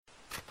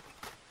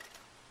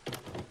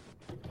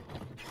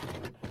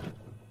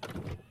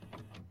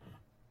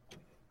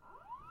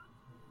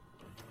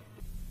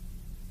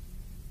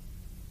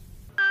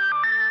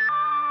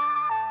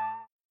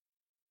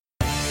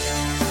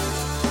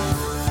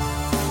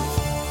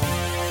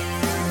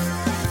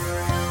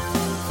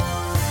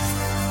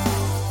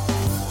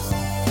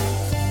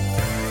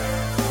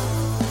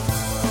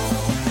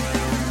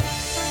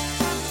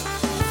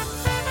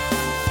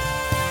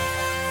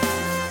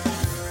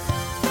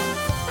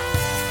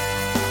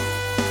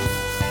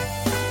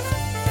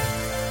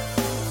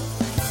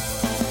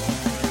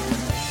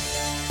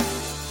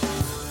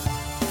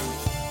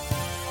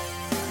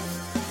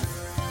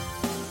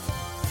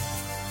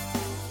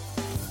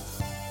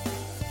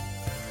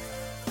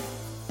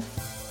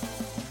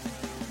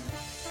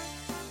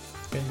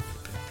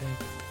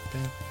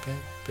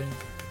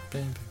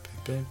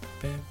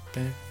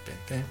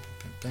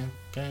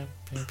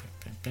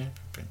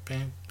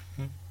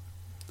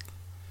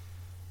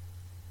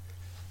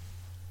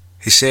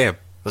Hey Sam,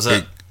 What's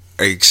up?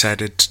 Are you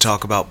excited to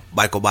talk about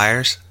Michael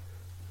Myers?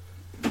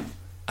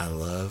 I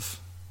love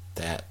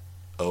that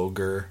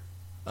ogre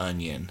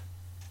onion.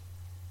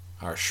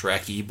 Our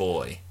Shreky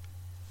boy.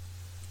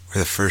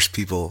 We're the first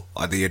people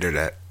on the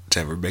internet to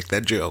ever make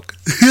that joke.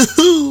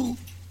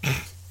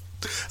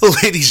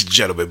 Ladies and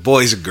gentlemen,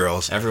 boys and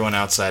girls, Everyone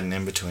outside and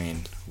in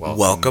between.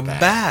 welcome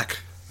back.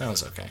 That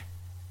was okay.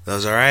 That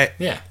was alright?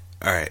 Yeah.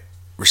 Alright.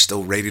 We're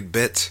still rated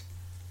bits.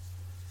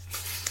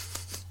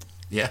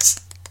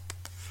 Yes.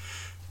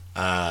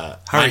 How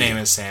My are name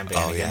you? is Sam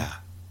Bannigan. Oh, yeah.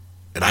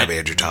 And I'm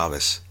Andrew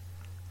Thomas.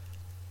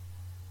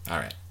 All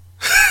right.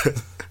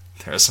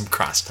 There was some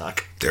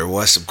crosstalk. There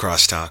was some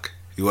crosstalk.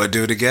 You want to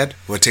do it again?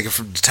 Want to take it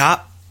from the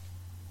top?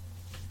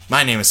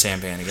 My name is Sam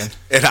Bannigan.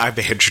 And I'm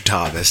Andrew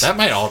Thomas. That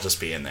might all just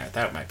be in there.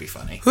 That might be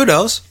funny. Who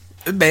knows?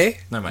 It may.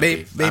 That might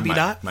Maybe be.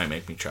 not. Might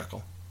make me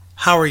chuckle.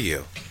 How are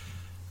you?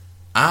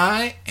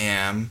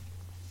 I'm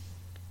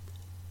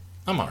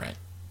all right.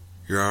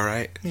 You're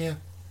alright? Yeah.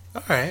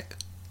 Alright.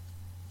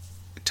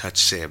 Touch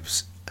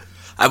Sam's.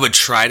 I would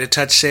try to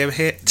touch Sam's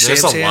hand,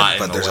 There's a lot,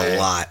 but there's a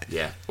lot.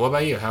 Yeah. What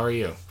about you? How are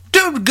you?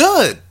 Doing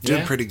good. Doing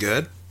Yeah? pretty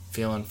good.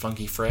 Feeling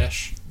funky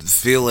fresh?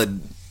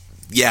 Feeling,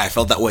 yeah, I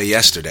felt that way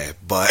yesterday,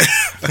 but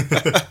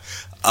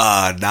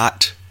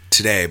not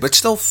today. But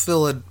still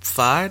feeling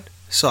fine.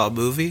 Saw a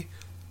movie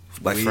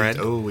with my friend.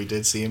 Oh, we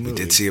did see a movie. We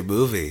did see a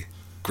movie.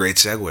 Great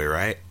segue,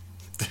 right?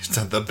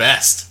 The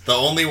best. The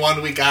only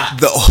one we got.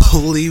 The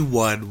only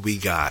one we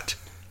got.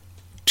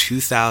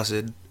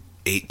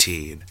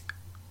 2018.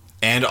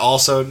 And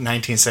also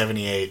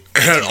 1978.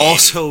 And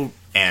also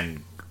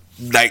And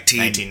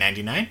 1999.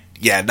 1999?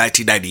 Yeah,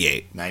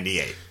 1998.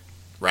 98.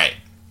 Right.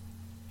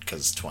 Because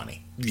it's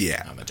 20.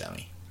 Yeah. I'm a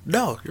dummy.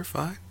 No, you're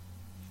fine.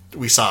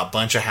 We saw a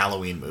bunch of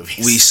Halloween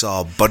movies. We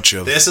saw a bunch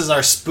of This is our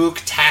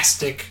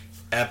spooktastic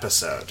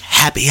episode.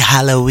 Happy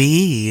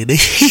Halloween.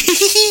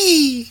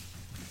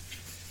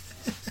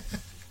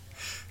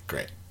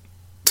 Great.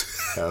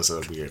 That was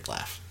a weird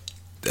laugh.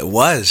 It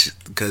was,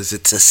 because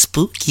it's a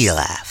spooky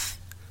laugh.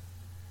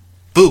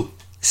 Boo!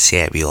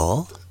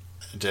 Samuel,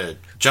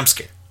 Jump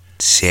scare.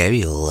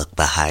 Samuel, look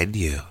behind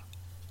you.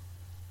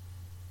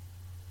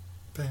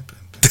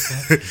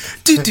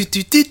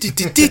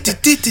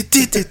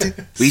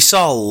 We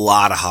saw a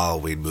lot of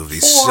Halloween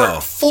movies, so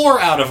Four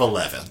out of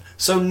 11.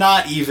 So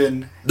not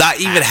even not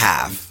even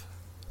half.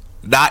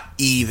 Not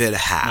even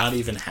Not half.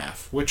 even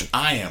half. Which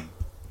I am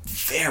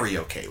very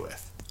okay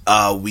with.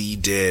 We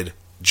did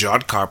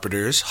John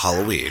Carpenter's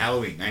Halloween.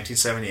 Halloween,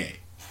 1978.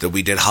 Then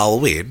we did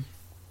Halloween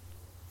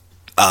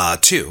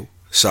 2.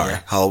 Sorry, Yeah.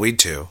 Halloween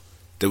 2.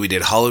 Then we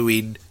did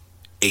Halloween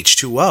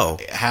H2O.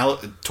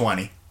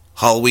 20.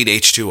 Halloween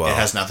H2O. It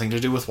has nothing to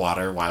do with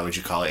water. Why would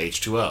you call it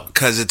H2O?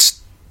 Because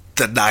it's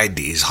the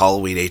 90s,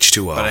 Halloween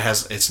H2O.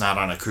 But it's not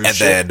on a cruise And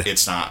ship. then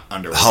It's not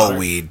underwater.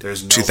 Halloween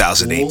There's no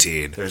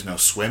 2018. pool. There's no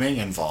swimming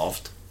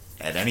involved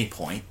at any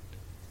point.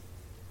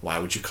 Why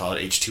would you call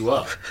it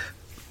H2O?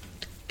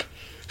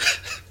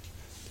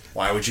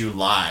 Why would you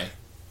lie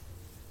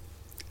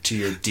to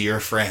your dear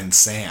friend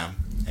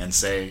Sam and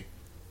say,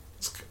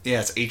 yeah,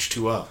 it's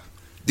H2O.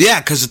 Yeah,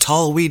 because it's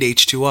Halloween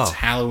H2O. It's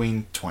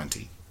Halloween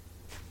 20.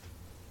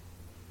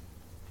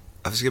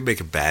 I was going to make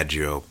a bad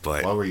joke,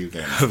 but What were you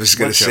going to I was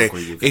going to say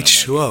H2O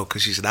H2O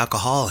because she's an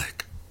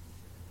alcoholic.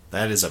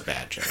 That is a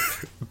bad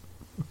joke.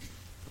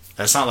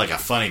 That's not like a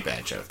funny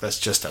bad joke. That's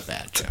just a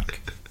bad joke.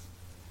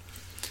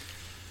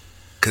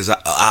 Because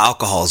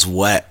alcohol's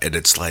wet and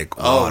it's like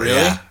water. Oh, really?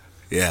 Yeah.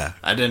 Yeah.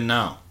 I didn't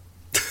know.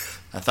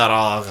 I thought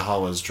all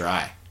alcohol was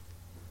dry.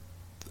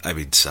 I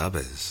mean, some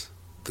is.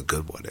 The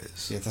good one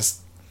is. Yeah,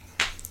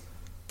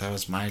 that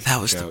was my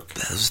That was joke.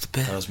 that was the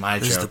bit. That was my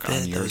That was joke the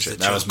bit. on your joke. the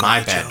That was joke my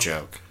on the bad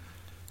joke. joke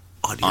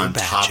On your on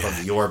bad top joke.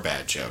 of your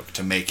bad joke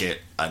to make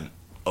it an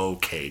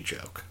okay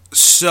joke.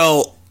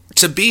 So,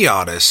 to be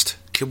honest,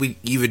 can we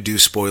even do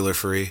spoiler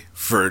free?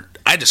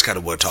 I just kind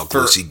of want to talk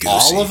For loosey goosey.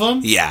 all of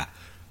them? Yeah.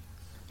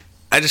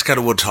 I just kind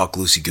of want to talk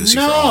loosey goosey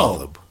No. for all of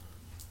them.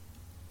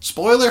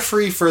 Spoiler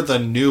free for the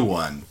new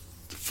one.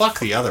 Fuck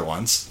the other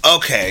ones.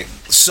 Okay,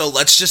 so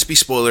let's just be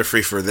spoiler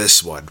free for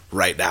this one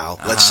right now.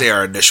 Let's say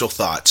our initial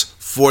thoughts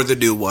for the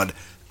new one,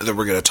 and then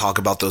we're going to talk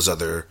about those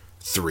other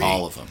 3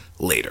 All of them.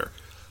 later.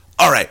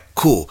 All right,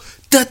 cool.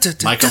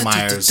 Michael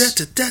Myers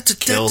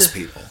kills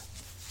people.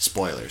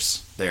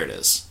 Spoilers. There it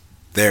is.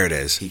 There it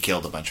is. He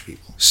killed a bunch of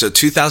people. So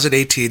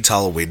 2018's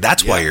Halloween.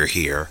 That's why Yeah. you're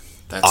here,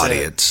 That's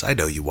audience. I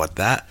know you want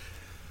that.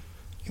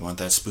 You want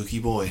that spooky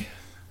boy?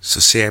 So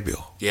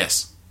Samuel,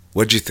 Yes.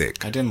 what'd you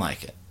think? I didn't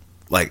like it.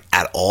 Like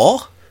at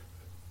all?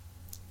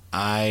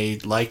 I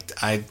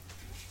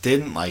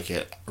didn't like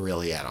it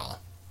really at all.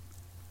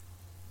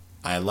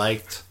 I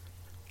liked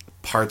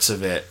parts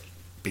of it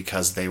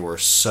because they were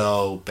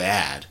so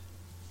bad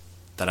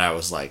that I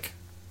was like,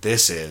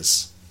 this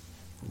is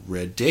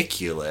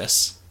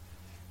ridiculous.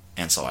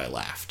 And so I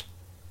laughed.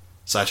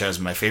 Such as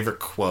my favorite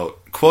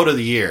quote of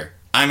the year,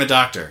 I'm a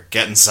doctor,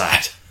 get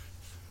inside.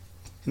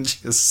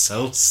 Just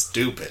so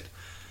stupid.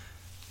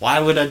 Why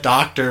would a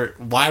doctor...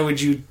 Why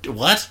would you...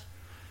 What?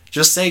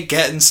 Just say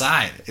get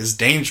inside. It's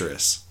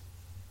dangerous.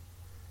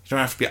 You don't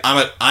have to be...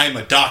 I'm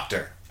a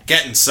doctor.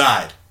 Get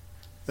inside.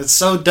 That's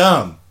so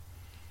dumb.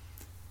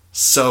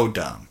 So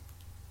dumb.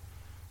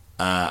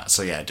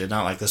 So yeah, I did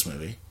not like this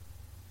movie.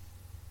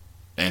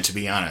 And to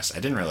be honest, I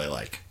didn't really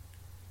like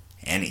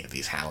any of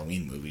these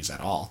Halloween movies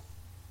at all.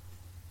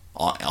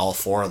 All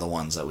four of the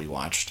ones that we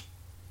watched.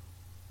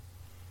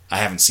 I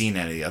haven't seen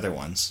any of the other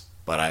ones,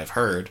 but I've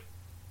heard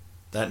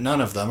that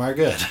none of them are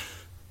good.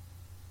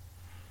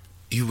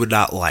 You would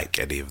not like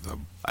any of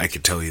them. I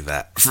can tell you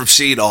that. From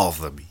seeing all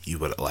of them, you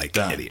wouldn't like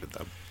any of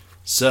them.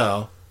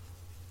 So,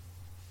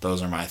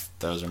 those are my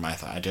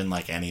thoughts. I didn't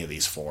like any of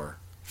these four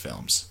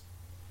films.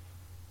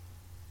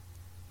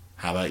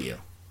 How about you?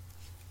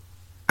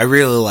 I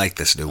really like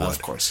this new one.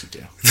 Of course you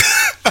do.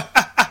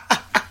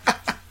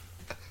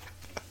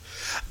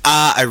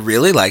 I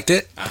really liked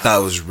it. I thought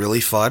it was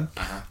really fun.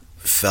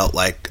 Felt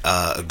like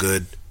a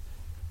good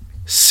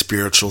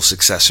spiritual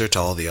successor to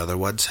all the other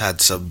ones. Had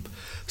some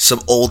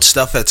old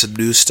stuff, had some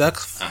new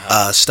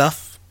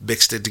stuff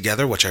mixed in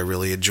together, which I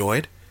really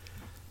enjoyed.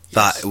 Yes.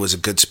 Thought it was a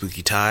good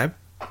spooky time.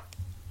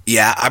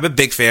 Yeah, I'm a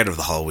big fan of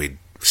the Halloween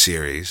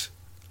series.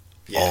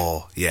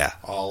 Yeah.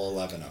 All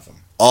 11 of them.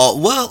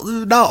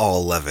 Not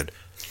all 11.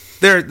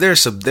 There's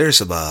some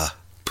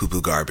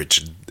poo-poo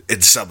garbage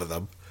in some of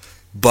them.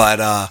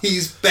 But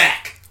he's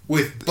back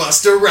with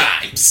Busta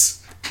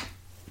Rhymes.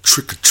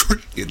 Trick or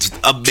treat. It's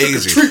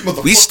amazing. Trick or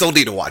treat, we still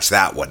need to watch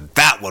that one.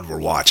 That one we're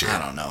watching. I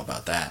don't know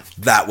about that.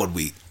 That one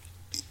we...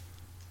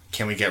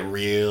 Can we get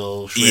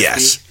real swifty?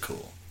 Yes.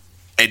 Cool.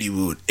 And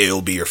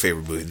it'll be your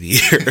favorite movie of the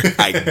year.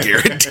 I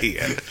guarantee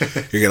it.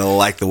 You're going to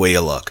like the way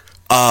you look.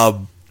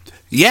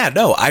 Yeah,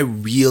 no, I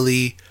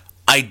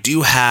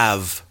do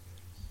have...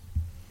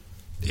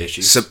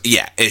 Issues?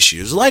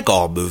 Issues. Like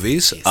all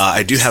movies.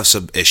 I do have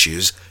some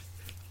issues.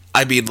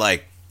 I mean,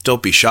 like,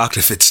 don't be shocked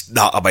if it's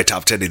not on my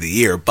top 10 of the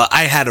year, but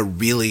I had a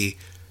really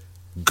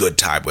good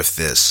time with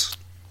this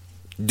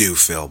new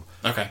film.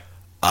 Okay.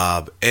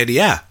 And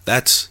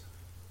that's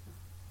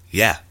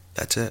it.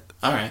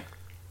 All right.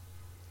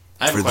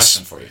 I have a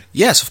question for you.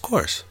 Yes, of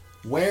course.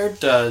 Where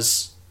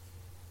does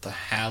the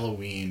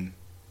Halloween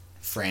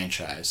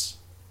franchise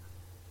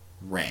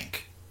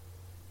rank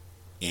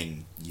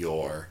in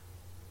your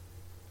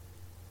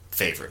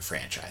favorite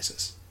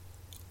franchises?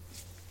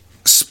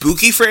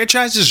 Spooky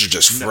franchises or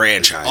just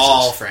franchises?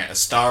 All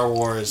Star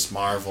Wars,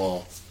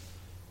 Marvel,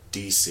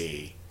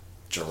 DC,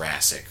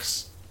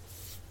 Jurassic's,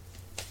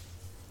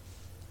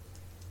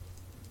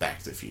 Back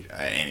to the Future,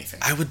 anything.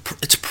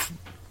 It's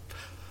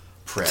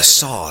Predator, the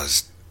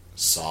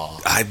Saw,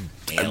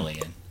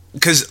 Alien.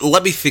 Because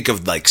let me think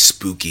of like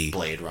spooky.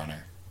 Blade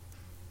Runner.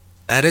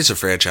 That is a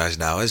franchise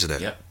now, isn't it?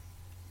 Yep.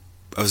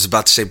 I was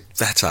about to say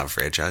that's not a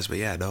franchise, but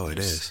yeah, no, it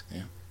is.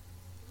 Yeah.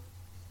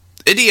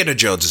 Indiana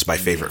Jones is my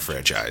favorite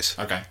franchise.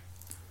 Okay.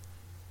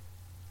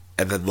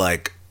 And then,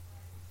 like,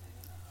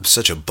 I'm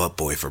such a butt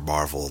boy for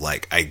Marvel.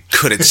 Like, I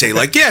couldn't say,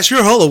 like, yes,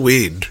 you're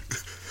Halloween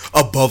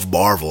above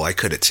Marvel. I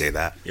couldn't say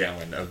that. Yeah,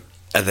 when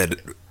and then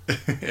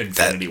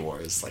Infinity War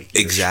is like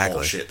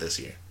exactly shit this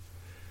year.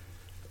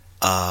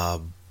 But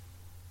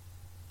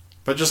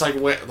just like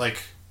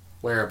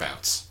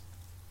whereabouts?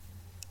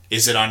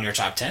 Is it on your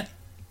top 10?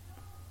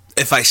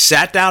 If I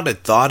sat down and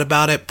thought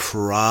about it,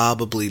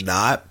 probably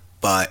not.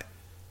 But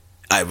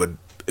it would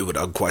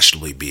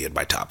unquestionably be in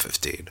my top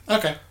 15.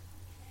 Okay,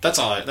 that's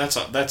all.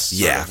 That's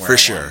yeah, for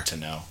sure. To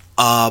know.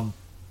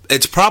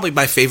 It's probably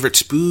my favorite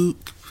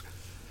spook.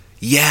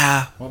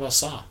 Yeah. What about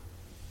Saw?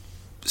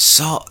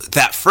 Saw,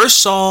 that first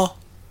Saw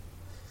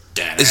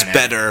is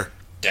better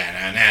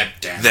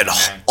than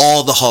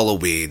all the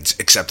Halloweens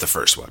except the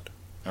first one.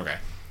 Okay.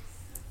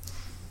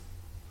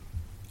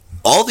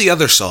 All the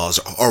other Saws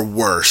are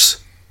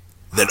worse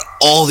than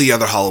all the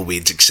other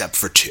Halloweens except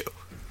for 2.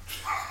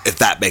 If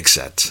that makes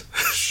sense.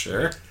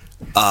 Sure.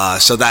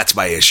 So that's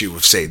my issue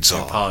with saying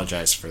Saw. I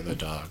apologize for the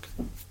dog.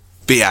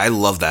 But yeah, I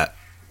love that.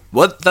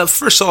 The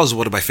first Saw is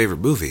one of my favorite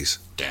movies.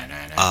 And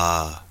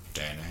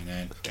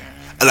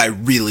I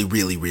really,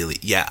 really, really...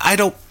 Yeah, I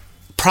don't...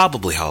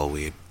 Probably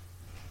Halloween.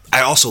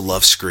 I also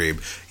love Scream.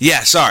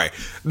 Yeah, sorry.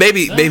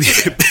 Maybe at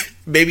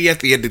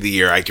the end of the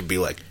year I can be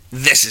like,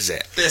 this is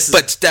it.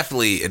 But it's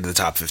definitely in the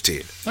top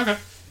 15. Okay.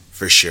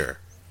 For sure.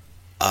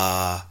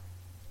 Yeah,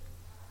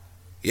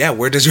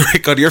 where does it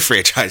rank on your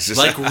franchises?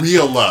 Like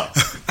real low.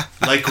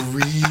 Like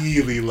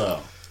really low.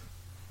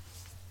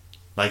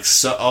 Like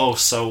so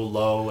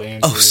low,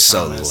 Andrew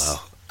Thomas.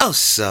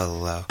 So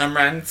low. I'm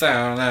running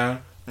so low.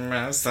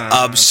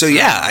 So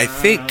yeah, I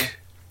think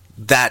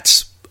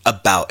that's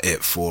about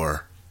it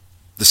for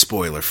the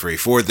spoiler free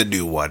for the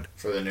new one.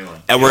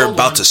 And we're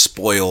about to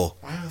spoil.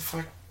 Why the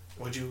fuck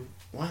would you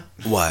what?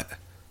 What?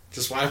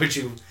 Just why would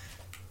you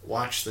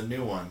watch the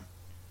new one?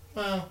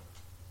 Well,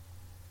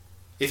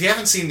 if you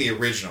haven't seen the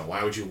original,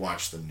 why would you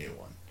watch the new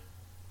one?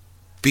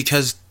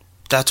 Because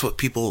that's what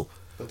people...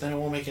 But then it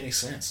won't make any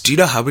sense. Do you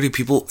know how many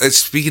people...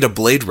 Speaking of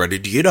Blade Runner,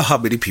 do you know how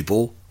many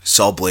people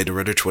saw Blade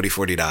Runner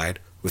 2049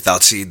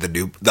 without seeing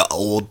the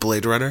old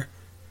Blade Runner?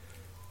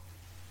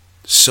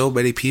 So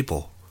many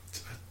people.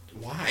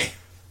 Why?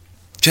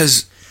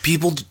 Because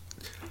people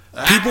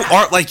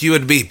aren't like you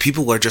and me.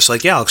 People are just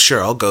like, yeah,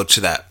 sure, I'll go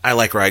to that. I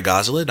like Ryan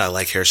Gosling. I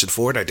like Harrison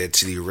Ford. I didn't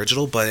see the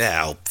original, but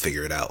yeah, I'll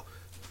figure it out.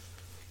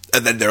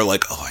 And then they're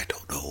like, oh, I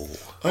don't know.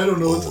 I don't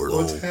know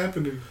what's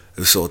happening.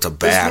 So it's a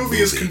bad movie.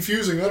 This movie is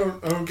confusing. I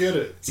don't get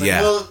it. It's like,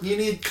 well, you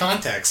need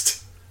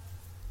context.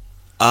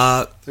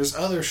 There's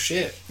other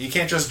shit. You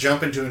can't just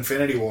jump into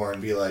Infinity War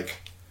and be like,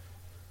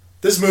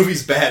 this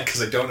movie's bad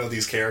because I don't know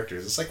these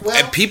characters. It's like, well,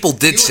 and people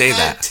did say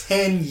that.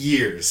 10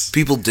 years.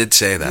 People did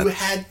say that. You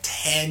had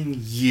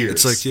 10 years.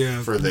 It's like,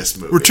 yeah, for this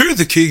movie. Return of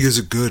the King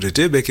isn't good. It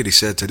didn't make any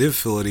sense. I didn't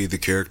feel any of the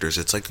characters.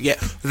 It's like, yeah,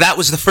 that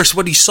was the first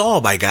one you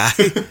saw, my guy.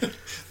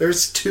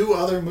 There's 2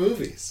 other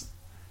movies.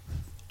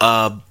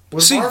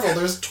 With Marvel,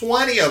 there's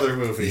 20 other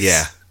movies.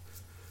 Yeah.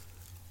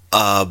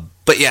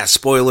 But yeah,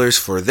 spoilers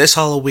for this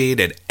Halloween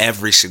and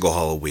every single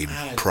Halloween,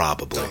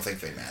 probably. I don't think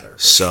they matter.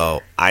 So,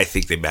 sure. I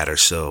think they matter,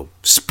 so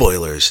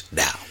spoilers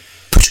now.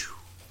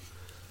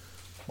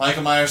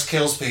 Michael Myers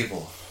kills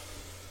people.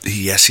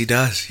 Yes, he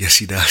does. Yes,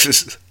 he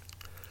does.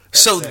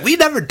 So, we've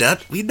never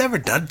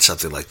done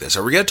something like this.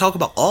 Are we going to talk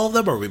about all of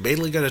them, or are we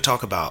mainly going to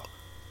talk about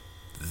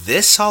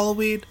this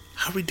Halloween?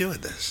 How are we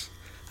doing this?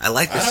 I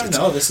like this. I don't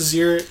know. This was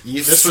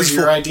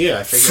your idea.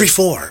 I figured.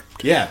 Freeform.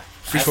 Yeah.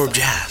 Freeform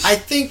jazz. I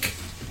think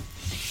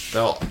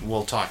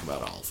we'll talk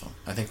about all of them.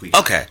 I think we can.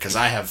 Okay. Because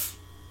I have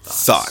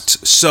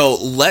thoughts. So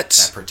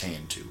let's... that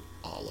pertain to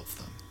all of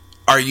them.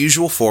 Our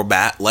usual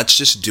format, let's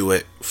just do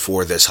it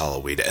for this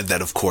Halloween. And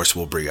then, of course,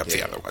 we'll bring up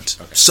the other ones.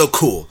 Okay. So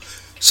cool.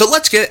 So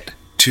let's get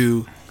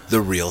to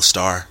the real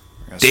star,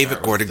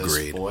 David Gordon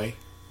Green. Boy,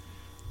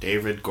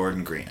 David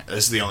Gordon Green.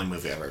 This is the only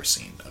movie I've ever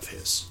seen of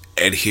his.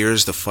 And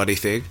here's the funny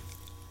thing.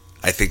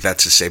 I think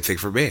that's the same thing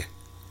for me.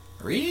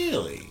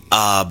 Really?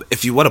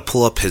 If you want to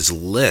pull up his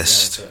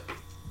list,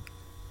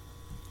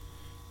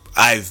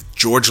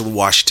 George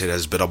Washington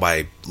has been on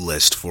my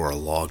list for a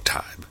long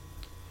time.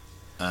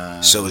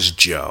 So is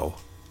Joe.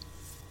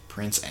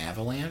 Prince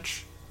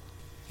Avalanche?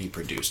 He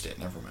produced it.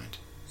 Never mind.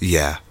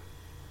 Yeah.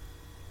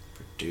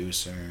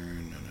 Producer.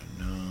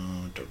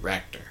 No.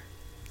 Director.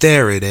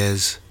 There it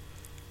is.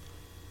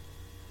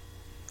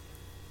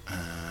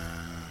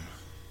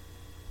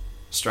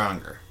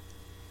 Stronger.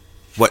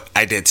 What?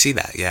 I did see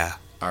that, yeah.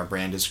 Our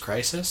Brand is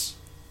Crisis?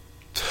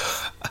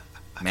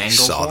 I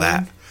saw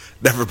that.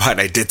 Never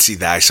mind, I did see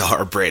that. I saw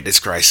Our Brand is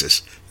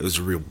Crisis. It was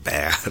real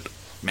bad.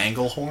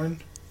 Manglehorn,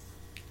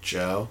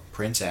 Joe,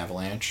 Prince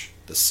Avalanche,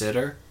 The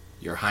Sitter,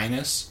 Your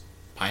Highness,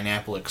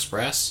 Pineapple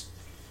Express,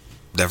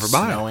 Never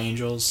mind. Snow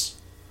Angels,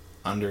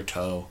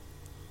 Undertow,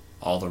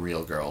 All the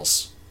Real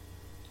Girls,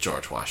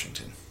 George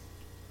Washington,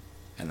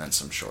 and then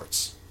some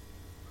shorts.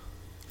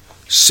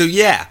 So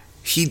yeah,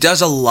 he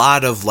does a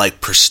lot of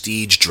like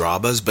prestige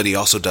dramas, but he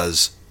also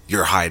does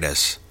Your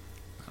Highness.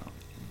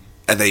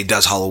 And then he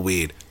does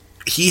Halloween.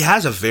 He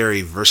has a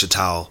very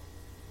versatile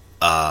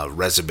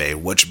resume,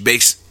 which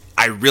makes...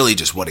 I really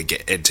just want to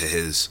get into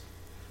his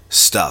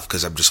stuff,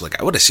 because I'm just like,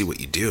 I want to see what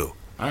you do.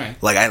 All right.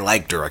 Like, I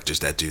like directors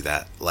that do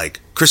that.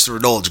 Like, Christopher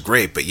Nolan's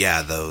great, but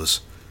yeah,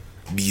 those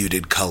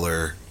muted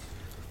color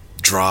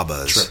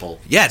dramas. Triple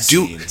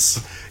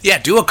scenes.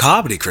 Do a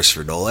comedy,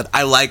 Christopher Nolan.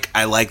 I like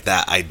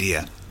that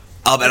idea.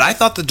 And I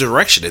thought the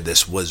direction in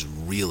this was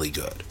really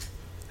good.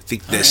 I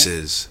think this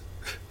is...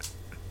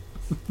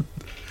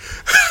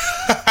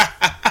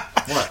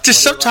 What?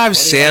 Just sometimes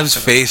Sam's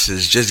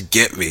faces just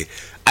get me.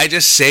 I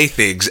just say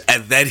things,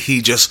 and then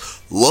he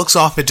just looks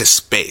off into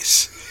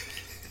space.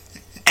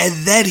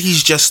 And then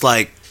he's just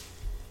like...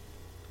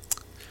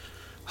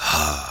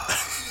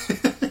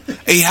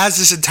 He has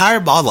this entire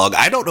monologue.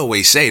 I don't know what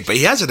he's saying, but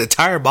he has an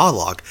entire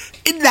monologue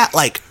in that,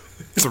 like,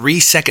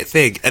 3-second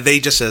thing. And then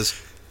he just says,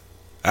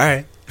 all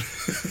right.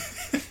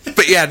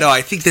 But yeah, no,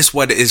 I think this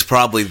one is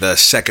probably the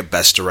second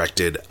best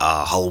directed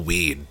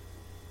Halloween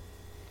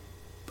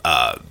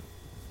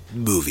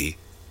movie.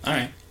 All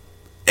right.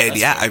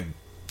 And that's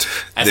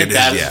I think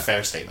that is a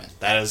fair statement.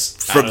 That is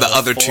from the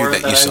other two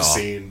that you saw.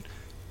 Seen,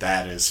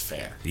 that is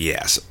fair.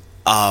 Yes.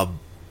 And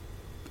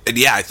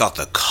yeah, I thought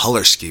the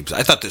color schemes.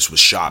 I thought this was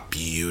shot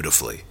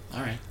beautifully. All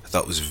right. I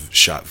thought it was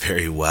shot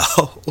very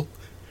well.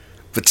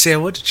 But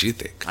Sam, what did you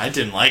think? I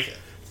didn't like it.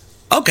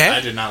 Okay. I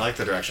did not like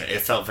the direction.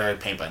 It felt very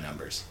paint by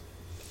numbers.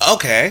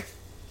 Okay.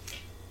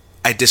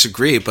 I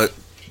disagree, but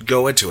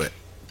go into it.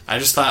 I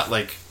just thought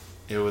like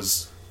it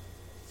was.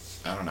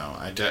 I don't know.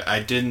 I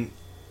didn't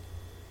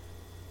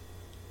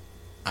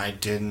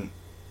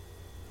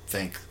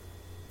think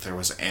there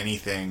was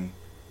anything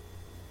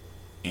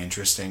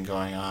interesting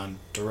going on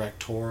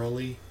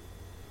directorially.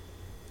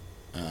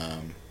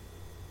 And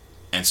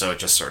so it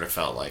just sort of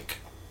felt like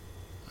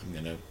I'm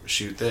going to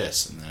shoot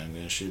this and then I'm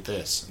going to shoot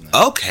this. And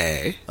then,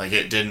 okay. Like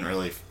it didn't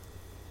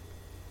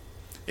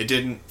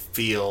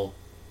feel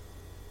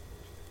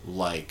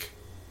like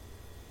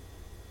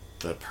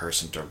the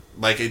person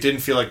it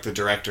didn't feel like the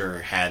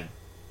director had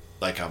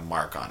like a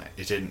mark on it.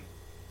 It didn't,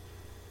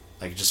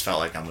 like, it just felt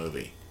like a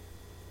movie.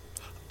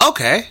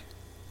 Okay.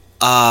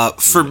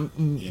 For You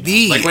know?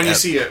 me, Like when you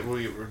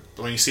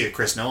see a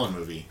Chris Nolan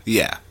movie,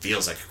 yeah,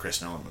 feels like a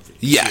Chris Nolan movie.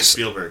 Yes. You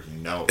see a Spielberg,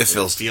 it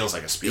feels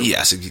like a Spielberg.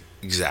 Yes,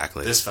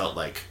 exactly. This felt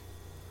like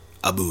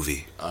a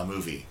movie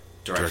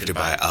directed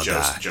by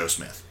Joe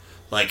Smith.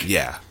 Like,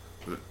 yeah,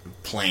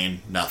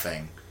 plain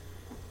nothing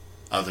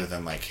other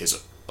than like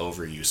his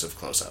overuse of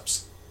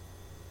close-ups.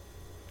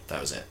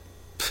 That was it.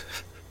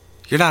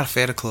 You're not a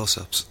fan of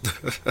close-ups.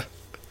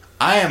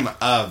 I am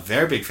a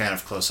very big fan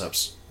of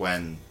close-ups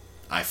when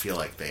I feel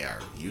like they are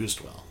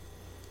used well.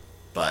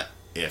 But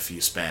if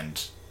you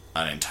spend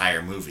an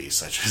entire movie,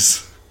 such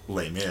as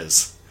Les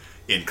Mis,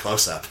 in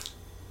close-up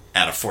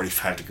at a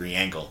 45-degree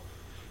angle,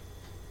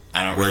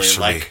 I don't really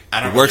like.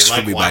 I don't really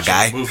like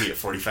watching a movie at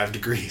 45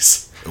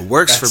 degrees. It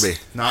works for me.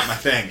 Not my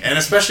thing, and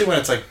especially when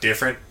it's like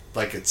different,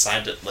 like it's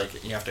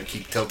like you have to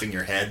keep tilting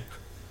your head.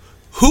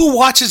 Who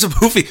watches a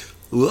movie?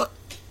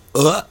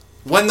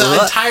 When the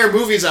entire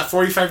movie is at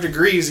 45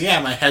 degrees,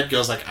 yeah, my head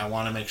goes like, I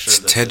want to make sure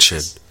that tension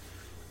this is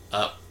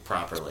up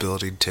properly.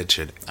 Building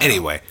tension.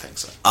 Anyway, I think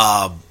so.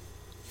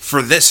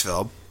 For this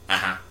film,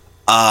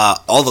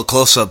 all the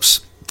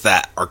close-ups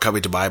that are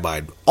coming to my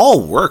mind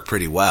all work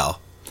pretty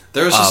well.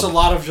 There was just a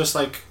lot of just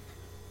like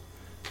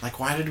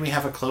why did we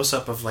have a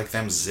close-up of like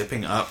them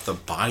zipping up the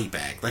body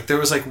bag? Like there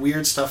was like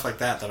weird stuff like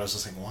that I was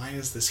just like, why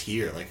is this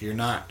here? Like you're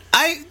not.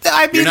 I mean,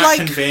 you're not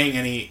like conveying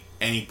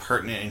any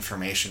pertinent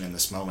information in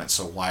this moment.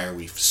 So why are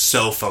we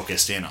so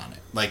focused in on it?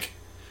 Like,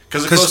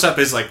 because the close-up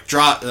is like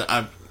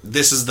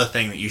this is the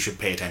thing that you should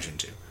pay attention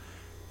to.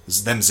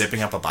 Is them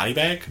zipping up a body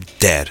bag?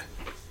 Dead.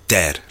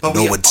 But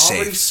no we one's safe.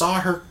 already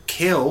saw her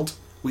killed.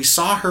 We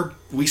saw her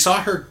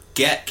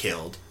get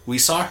killed. We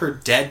saw her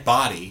dead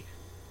body.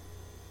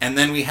 And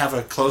then we have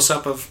a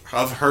close-up of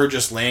her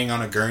just laying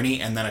on a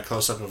gurney, and then a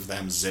close-up of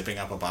them zipping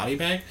up a body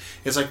bag.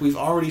 It's like we've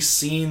already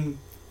seen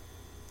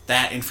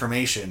that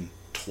information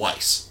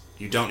twice.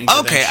 You don't need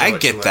to then show I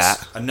it get to that.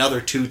 us another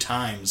 2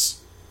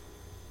 times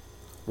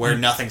where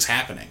nothing's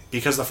happening.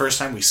 Because the first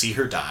time we see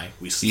her die,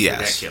 we see her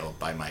get killed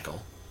by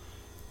Michael.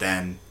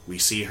 Then we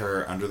see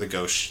her under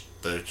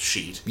the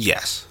sheet.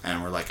 Yes.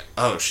 And we're like,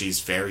 oh, she's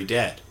very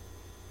dead.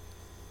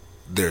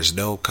 There's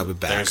no coming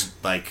back. There's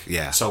like,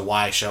 so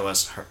why show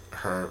us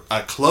her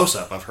a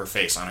close-up of her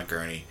face on a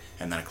gurney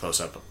and then a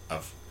close-up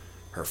of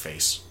her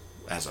face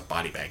as a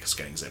body bag is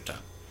getting zipped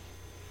up?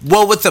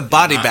 Well, with the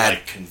body bag,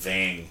 like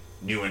conveying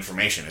new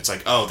information. It's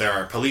like, oh, there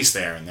are police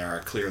there and there are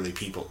clearly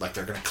people, like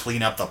they're going to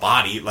clean up the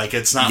body. Like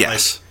it's not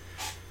like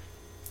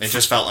it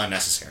just felt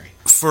unnecessary.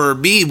 For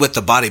me, with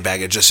the body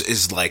bag, it just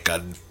is like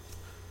a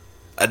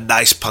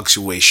nice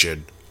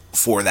punctuation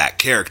for that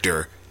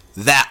character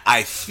that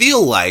I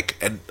feel like,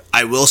 and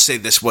I will say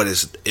this one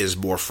is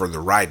more for the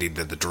writing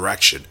than the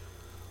direction,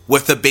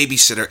 with the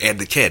babysitter and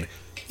the kid.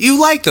 You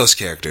like those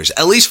characters,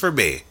 at least for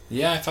me.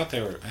 Yeah, I thought they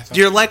were.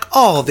 You're like,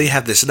 oh, they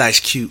have this nice,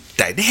 cute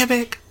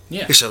dynamic.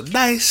 Yeah. They're so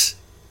nice.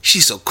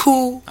 She's so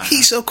cool.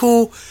 He's so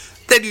cool.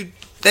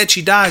 Then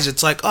she dies.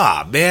 It's like,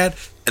 ah, man.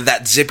 And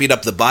that zipping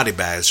up the body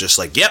bag is just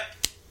like, yep,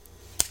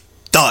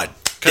 done.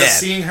 Because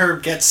seeing her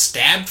get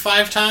stabbed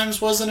 5 times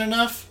wasn't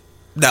enough?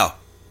 No,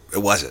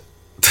 it wasn't.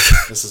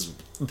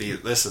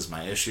 This is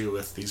my issue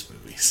with these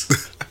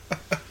movies.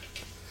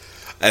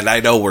 And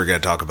I know we're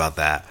going to talk about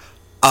that.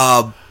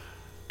 And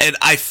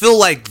I feel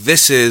like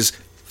this is,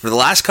 for the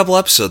last couple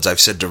episodes, I've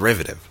said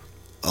derivative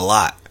a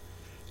lot.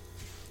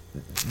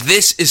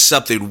 This is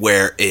something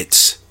where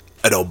it's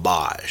an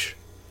homage.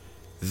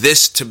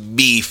 This, to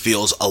me,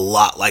 feels a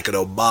lot like an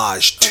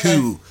homage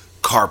to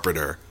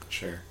Carpenter.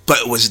 Sure. But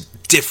it was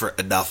different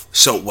enough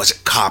so it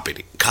wasn't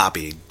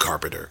copying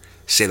Carpenter.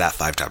 Say that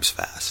 5 times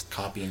fast.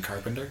 Copying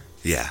Carpenter?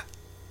 Yeah.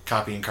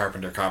 Copying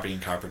Carpenter. Copy.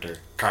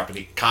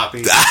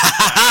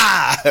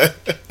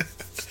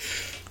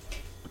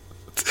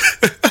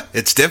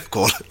 It's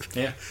difficult.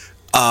 Yeah.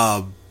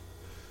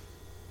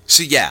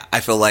 So yeah, I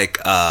feel like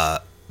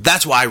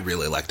that's what I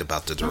really liked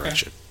about the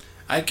direction.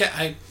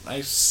 Okay.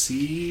 I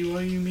see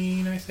what you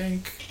mean, I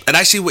think. And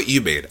I see what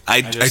you mean.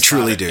 I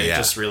truly do, yeah. It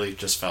just really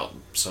just felt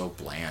so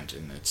bland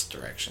in its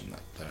direction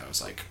that I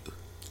was like,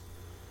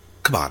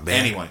 come on,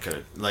 man. Anyone could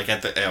have, like,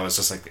 I was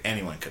just like,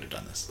 anyone could have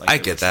done this. Like, I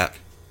get that.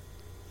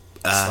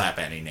 Like, slap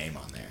any name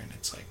on there, and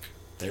it's like,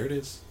 there it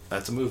is.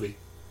 That's a movie.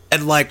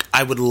 And, like,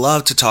 I would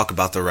love to talk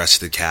about the rest of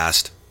the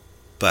cast,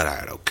 but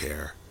I don't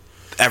care.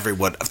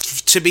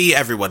 To me,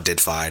 everyone did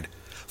fine.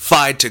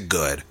 Fine to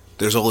good.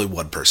 There's only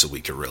one person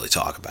we can really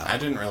talk about. I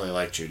didn't really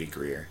like Judy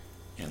Greer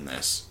in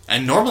this.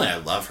 And normally I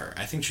love her.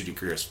 I think Judy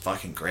Greer is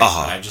fucking great.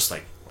 But I just,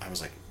 like, I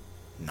was, like,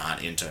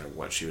 not into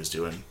what she was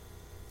doing.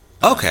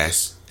 Okay.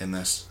 In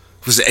this.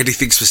 Was it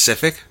anything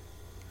specific?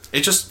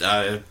 It just,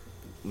 the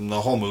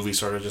whole movie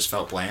sort of just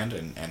felt bland,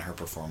 and her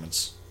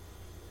performance.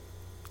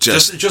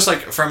 Just like,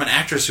 from an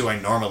actress who I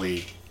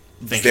normally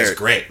think is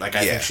great. Like,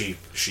 I think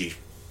she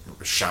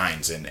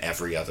shines in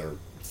every other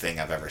thing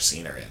I've ever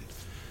seen her in.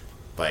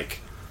 Like,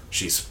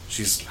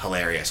 she's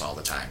hilarious all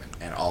the time,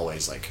 and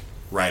always, like,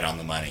 right on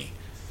the money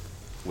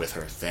with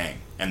her thing.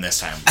 And this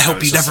time, I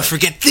hope you never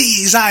forget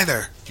these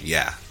either.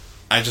 Yeah.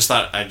 I just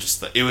thought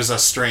it was a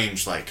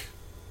strange, like,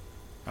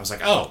 I was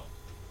like, oh.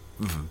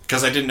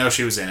 Because I didn't know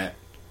she was in it.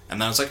 And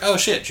then I was like, oh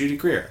shit, Judy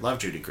Greer. Love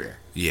Judy Greer.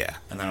 Yeah.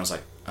 And then I was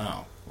like,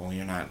 oh, well,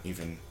 you're not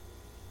even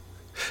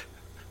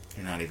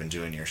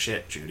doing your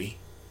shit, Judy.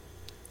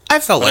 I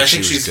felt like she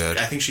was good.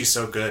 I think she's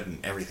so good in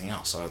everything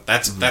else. So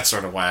that's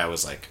sort of why I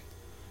was like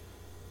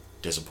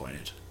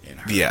disappointed in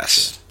her.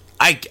 Yes.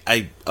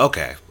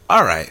 Okay.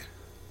 All right.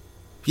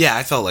 Yeah,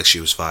 I felt like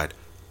she was fine.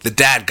 The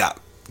dad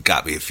got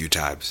me a few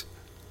times.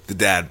 The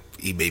dad,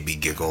 he made me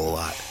giggle a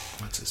lot.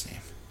 What's his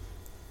name?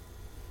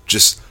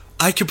 Just,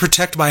 I can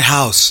protect my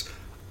house.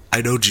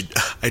 I know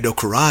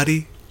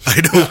karate.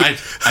 I know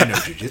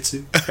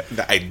jujitsu.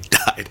 I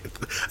died.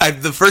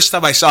 The first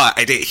time I saw it,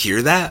 I didn't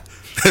hear that.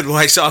 And when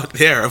I saw it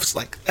there, I was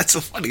like, that's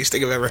the funniest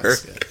thing I've ever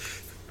heard.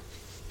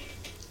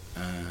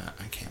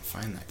 I can't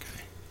find that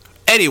guy.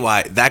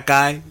 Anyway, that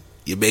guy,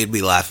 you made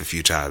me laugh a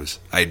few times.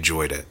 I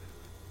enjoyed it.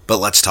 But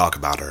let's talk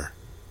about her.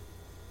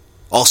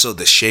 Also,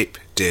 The Shape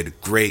did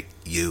great.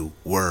 You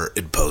were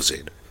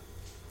imposing.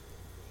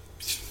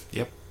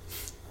 Yep.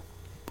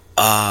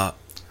 Oh,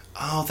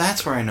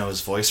 that's where I know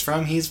his voice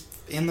from. He's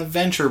in the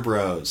Venture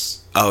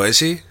Bros. Oh, is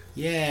he?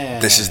 Yeah.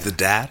 This is the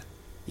dad?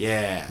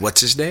 Yeah.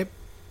 What's his name?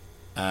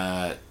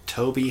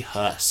 Toby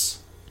Huss.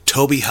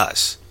 Toby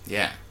Huss.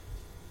 Yeah.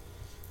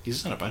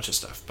 He's done a bunch of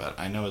stuff, but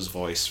I know his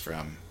voice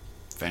from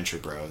Venture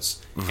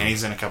Bros. Mm-hmm. And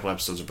he's in a couple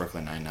episodes of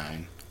Brooklyn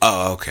Nine-Nine.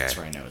 Oh, okay. That's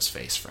where I know his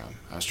face from.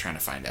 I was trying to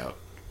find out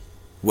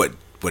what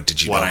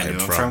did you know him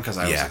from? Because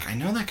I was like, I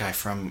know that guy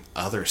from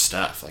other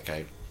stuff. Like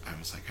I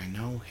was like, I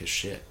know his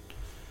shit.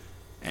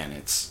 And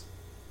it's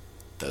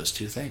those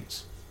two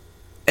things.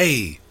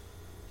 Hey.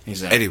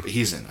 He's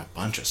in a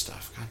bunch of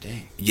stuff. God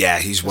dang. Yeah,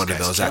 he's one of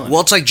those.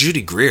 Well, it's like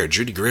Judy Greer.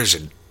 Judy Greer's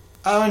in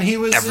and he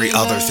was every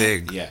other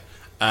thing. Yeah.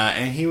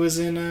 And he was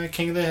in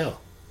King of the Hill.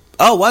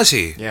 Oh, was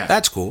he? Yeah.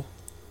 That's cool.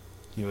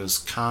 He was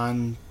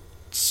Khan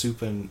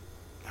Supin...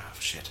 Oh,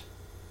 shit.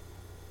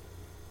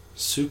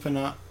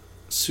 Supinus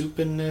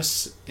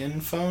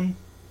Infone?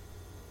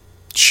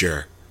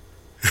 Sure.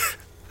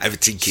 I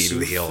haven't seen King of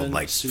the Hill in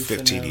like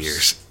 15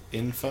 years.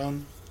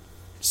 Infone?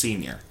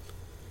 Senior.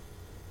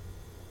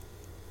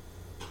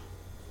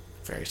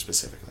 Very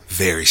specifically.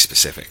 Very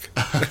specific.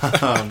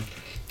 But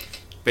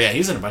yeah,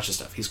 he's in a bunch of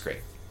stuff. He's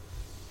great.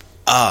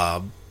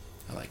 I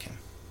like him.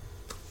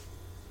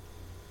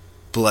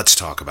 But let's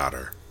talk about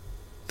her.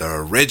 The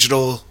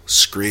original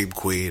Scream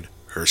Queen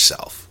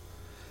herself.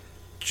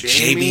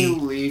 Jamie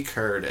Lee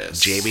Curtis.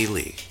 Jamie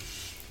Lee.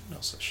 What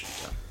else has she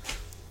done?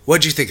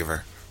 What'd you think of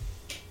her?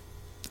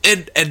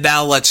 And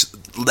now let's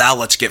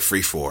get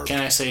freeform. Can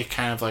I say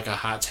kind of like a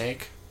hot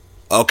take?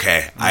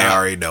 Okay, I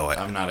already know it.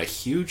 I'm not a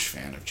huge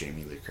fan of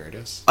Jamie Lee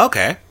Curtis.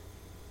 Okay.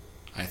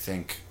 I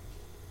think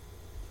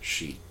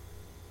she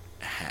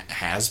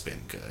has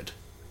been good.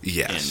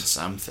 Yes. In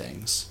some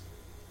things.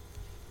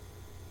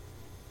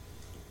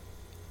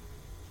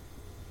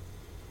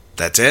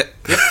 That's it?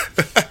 Yep.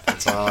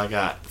 That's all I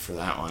got for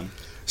that one.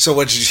 So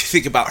what did you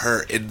think about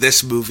her in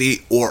this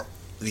movie or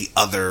the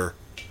other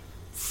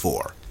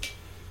 4?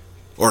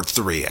 Or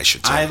 3, I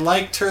should say. I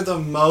liked her the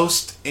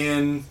most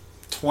in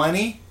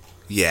 20.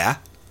 Yeah.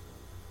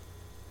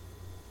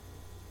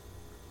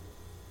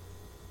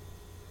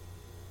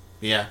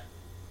 Yeah.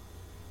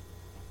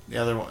 The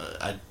other one,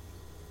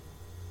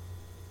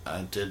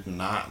 I did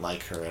not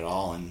like her at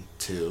all in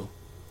 2.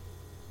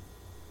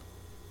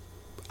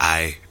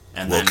 I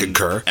will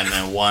concur. And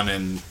then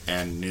 1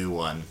 and new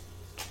 1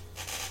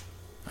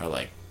 are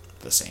like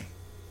the same.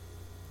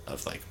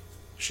 Of like,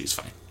 she's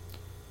fine.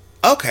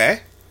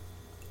 Okay.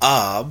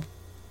 Well.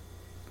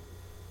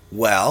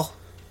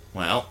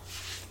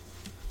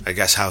 I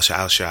guess how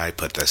should I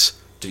put this?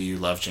 Do you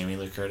love Jamie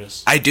Lee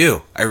Curtis? I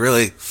do.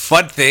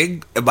 Fun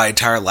thing in my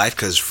entire life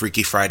because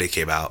Freaky Friday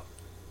came out.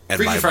 And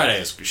Freaky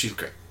Friday she's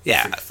great.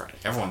 Yeah. Freaky Friday.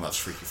 Everyone loves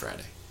Freaky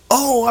Friday.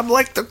 Oh, I'm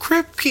like the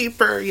Crypt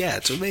Keeper. Yeah,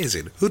 it's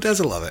amazing. Who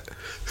doesn't love it?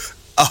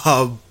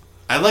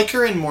 I like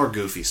her in more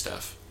goofy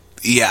stuff.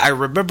 Yeah, I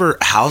remember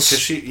House.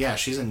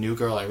 She's a New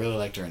Girl. I really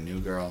liked her in New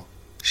Girl.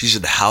 She's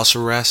in House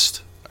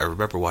Arrest. I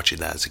remember watching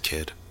that as a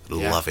kid.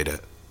 Loving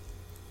it.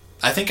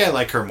 I think I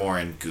like her more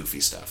in goofy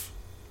stuff.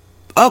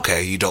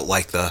 Okay, you don't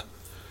like the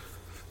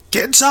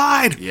get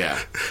inside. Yeah.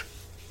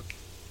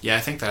 Yeah, I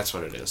think that's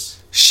what it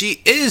is.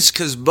 She is,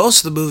 because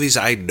most of the movies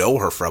I know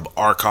her from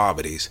are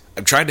comedies.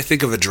 I'm trying to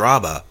think of a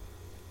drama,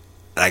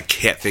 and I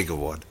can't think of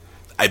one.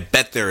 I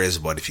bet there is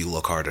one if you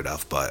look hard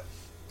enough, but...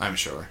 I'm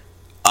sure.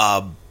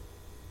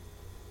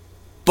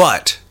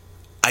 But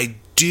I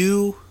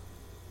do...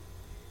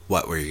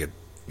 What were you...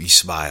 You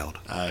smiled.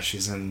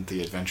 She's in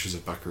The Adventures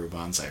of Buckaroo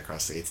Banzai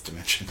Across the Eighth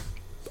Dimension.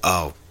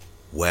 Oh,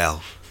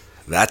 well,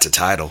 that's a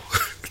title.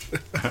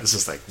 I was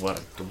just like,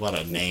 what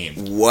a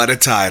name. What a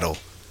title.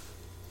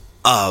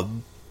 What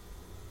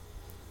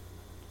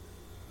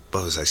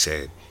was I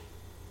saying?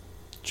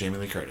 Jamie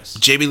Lee Curtis.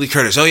 Jamie Lee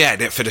Curtis. Oh, yeah, I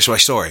didn't finish my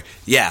story.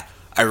 Yeah,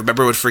 I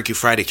remember when Freaky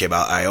Friday came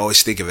out. I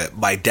always think of it.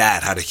 My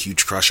dad had a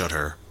huge crush on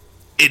her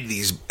in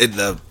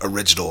the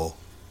original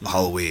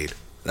Halloween.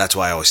 That's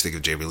why I always think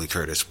of Jamie Lee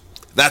Curtis.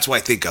 That's what I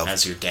think of.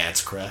 As your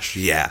dad's crush?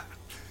 Yeah.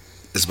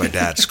 As my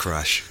dad's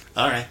crush.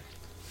 All right.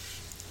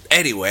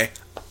 Anyway,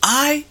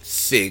 I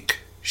think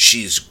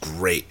she's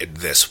great in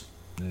this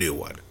new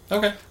one.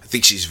 Okay. I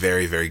think she's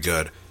very, very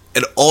good.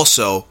 And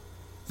also,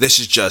 this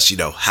is just,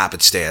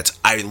 happenstance.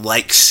 I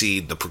like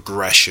seeing the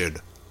progression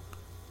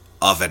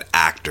of an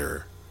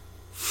actor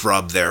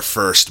from their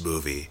first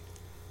movie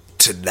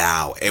to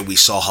now. And we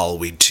saw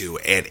Halloween 2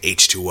 and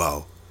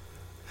H2O.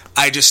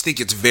 I just think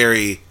it's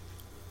very...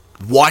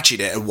 watching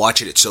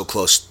it so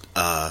close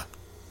to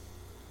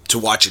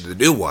watching the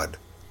new one,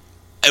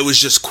 it was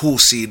just cool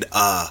seeing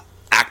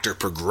actor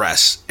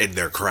progress in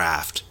their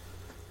craft.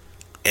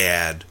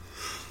 And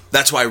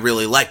that's why I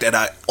really liked it. And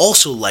I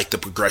also like the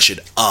progression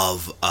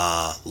of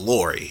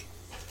Laurie.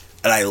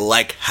 And I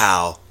like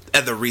how...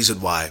 and the reason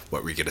why...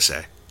 what were you going to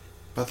say?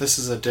 But this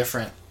is a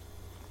different...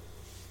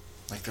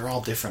 like, they're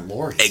all different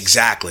Lauries.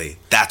 Exactly.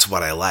 That's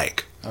what I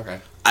like. Okay.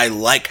 I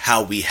like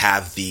how we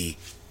have the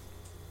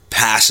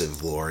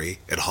passive Laurie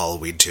in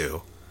Halloween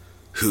 2,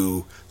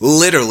 who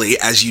literally,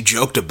 as you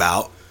joked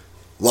about,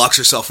 locks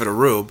herself in a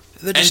room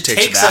and then just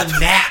takes a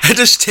nap. And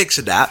just takes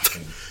a nap.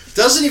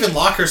 Doesn't even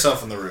lock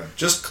herself in the room.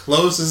 Just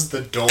closes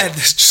the door. And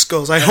just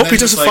goes, I hope he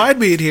doesn't find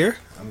me in here.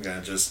 I'm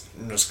just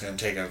gonna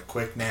take a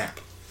quick nap.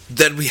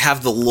 Then we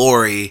have the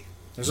Laurie.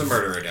 There's a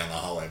murderer down the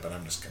hallway, but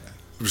I'm just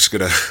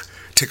gonna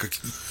take a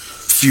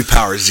few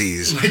power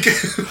Z's.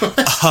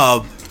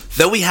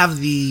 Then we have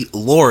the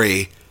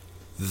Laurie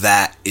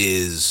that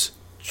is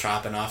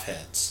chopping off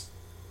heads,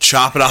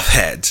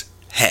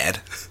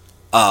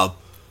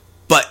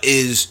 but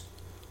is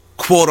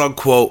quote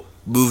unquote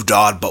moved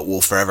on, but will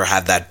forever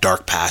have that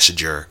dark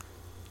passenger,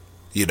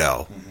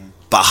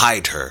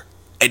 behind her.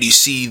 And you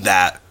see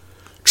that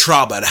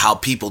trauma and how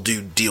people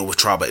do deal with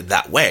trauma in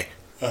that way.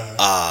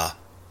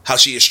 How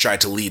she has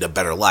tried to lead a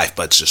better life,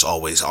 but it's just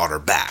always on her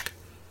back.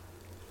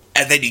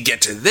 And then you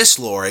get to this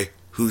Laurie,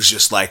 who's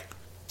just like,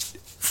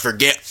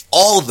 forget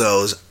all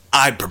those,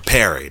 I'm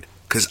preparing,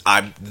 because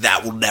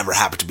that will never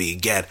happen to me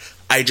again.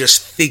 I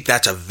just think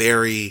that's a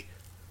very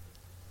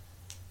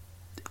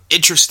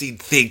interesting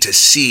thing to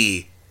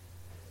see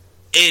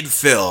in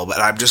film,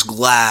 and I'm just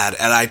glad,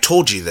 and I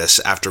told you this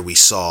after we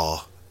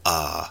saw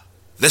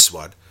this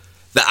one,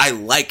 that I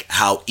like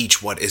how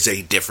each one is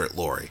a different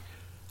Laurie.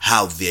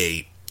 How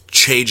they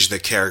change the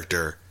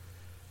character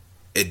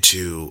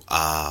into,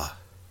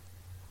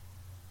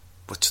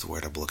 what's the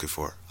word I'm looking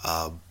for?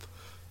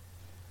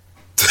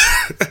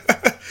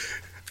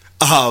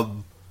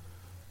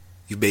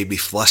 You made me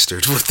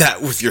flustered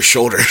with your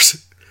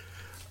shoulders.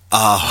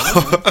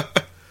 I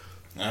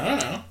don't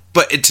know.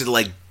 But into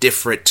like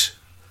different...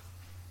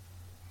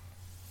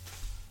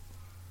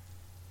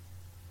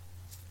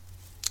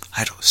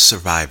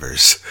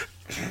 survivors.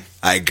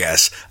 I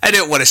guess. I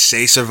didn't want to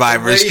say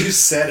survivors. The way you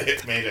said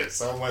it made it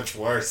so much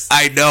worse.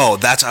 I know.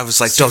 I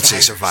was like, don't say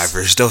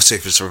survivors. Don't say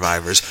for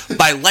survivors.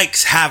 But I like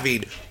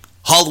having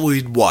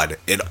Halloween 1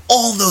 in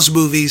all those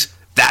movies.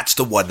 That's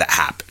the one that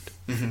happened.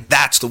 Mm-hmm.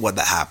 That's the one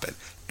that happened.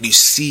 And you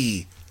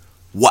see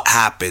what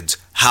happens,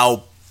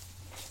 how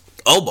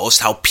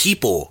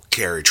people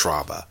carry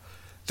trauma.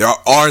 There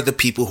are the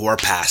people who are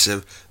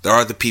passive. There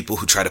are the people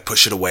who try to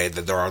push it away. And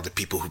then there are the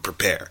people who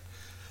prepare.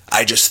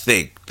 I just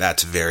think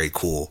that's very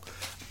cool.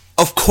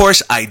 Of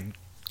course,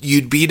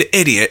 you'd be an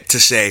idiot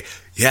to say,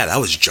 yeah, that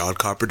was John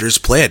Carpenter's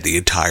plan the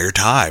entire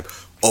time.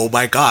 Oh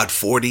my God,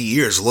 40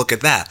 years, look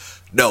at that.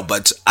 No,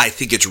 but I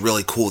think it's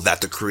really cool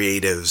that the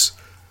creatives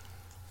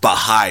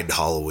behind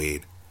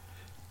Halloween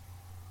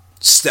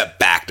stepped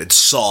back and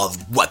saw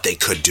what they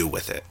could do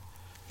with it.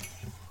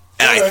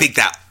 And I think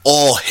that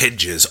all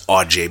hinges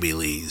on Jamie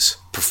Lee's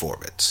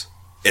performance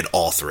in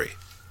all three.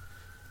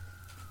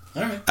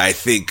 All right. I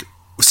think...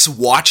 so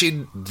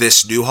watching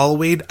this new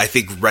Halloween, I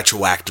think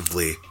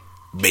retroactively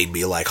made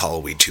me like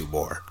Halloween 2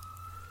 more.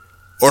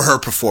 Or her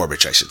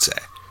performance, I should say.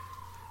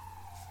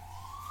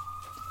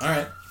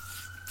 Alright.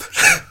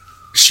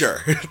 Sure.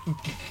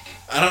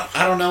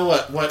 I don't know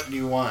what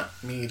you want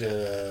me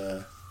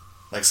to...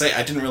 like, say,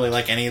 I didn't really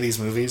like any of these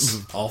movies.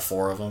 Mm-hmm. All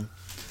 4 of them.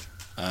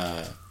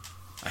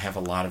 I have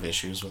a lot of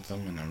issues with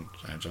them, and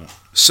I don't...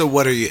 So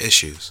what are your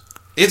issues?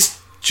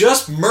 It's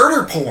just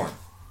murder porn.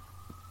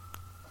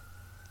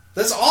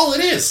 That's all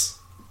it is.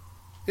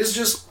 It's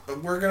just,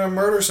 we're going to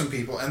murder some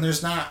people. And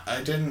there's not,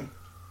 it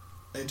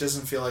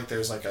doesn't feel like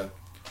there's like a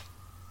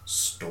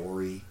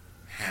story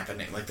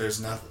happening. Like there's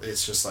nothing,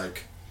 it's just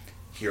like,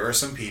 here are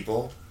some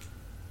people,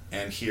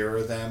 and here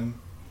are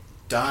them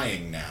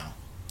dying now.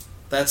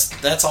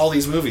 That's all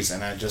these movies,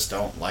 and I just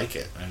don't like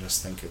it. I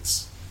just think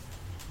it's,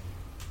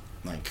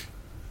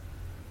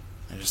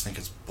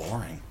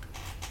 boring.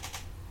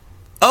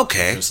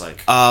 Okay. Just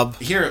like,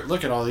 here,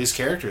 look at all these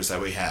characters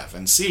that we have,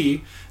 and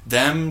see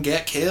them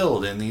get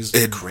killed in these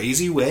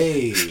crazy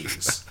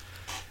ways.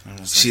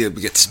 See them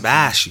get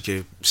smashed. You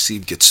can see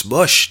them get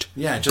smushed.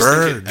 Yeah, just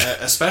burned,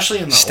 especially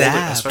in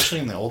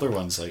the older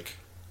ones. Like,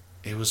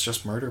 it was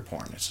just murder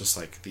porn. It's just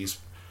like these.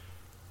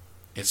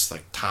 It's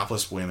like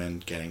topless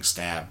women getting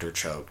stabbed or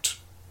choked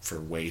for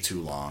way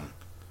too long,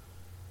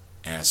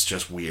 and it's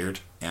just weird,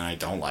 and I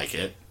don't like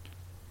it.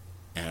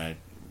 And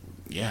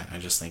I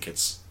just think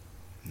it's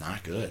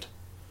not good.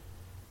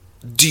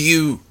 do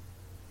you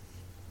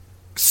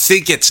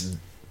think it's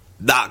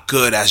not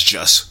good as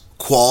just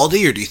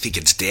quality, or do you think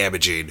it's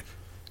damaging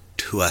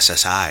to a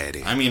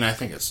society? I mean, I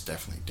think it's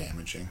definitely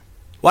damaging.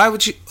 Why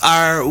would you?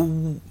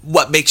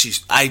 What makes you?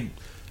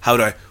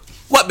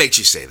 What makes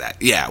you say that?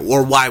 Yeah,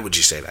 or why would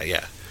you say that?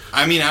 Yeah.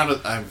 I mean, out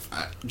of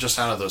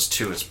those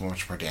two, it's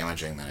much more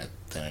damaging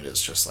than it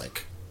is just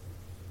like.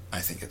 I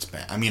think it's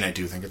bad. I mean, I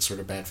do think it's sort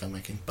of bad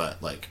filmmaking, but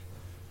like,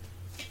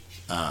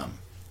 I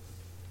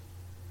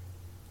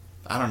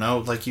don't know.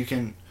 Like, you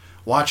can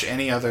watch not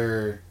any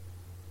other,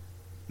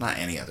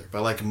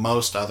 but like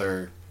most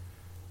other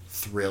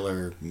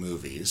thriller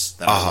movies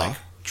that are like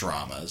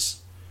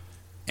dramas,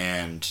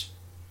 and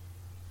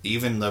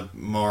even the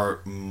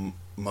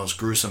most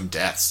gruesome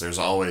deaths, there's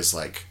always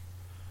like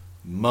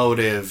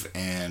motive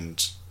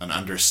and an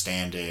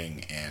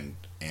understanding and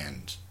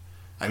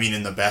I mean,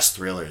 in the best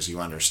thrillers, you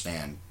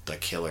understand the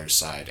killer's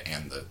side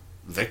and the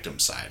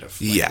victim's side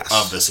of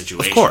of the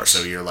situation. Of course.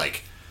 So you're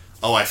like,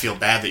 oh, I feel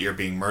bad that you're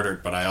being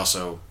murdered, but I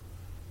also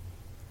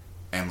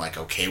am like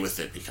okay with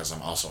it because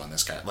I'm also on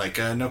this guy. Like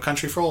No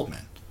Country for Old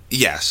Men.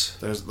 Yes.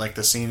 There's like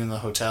the scene in the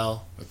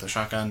hotel with the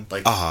shotgun.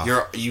 Like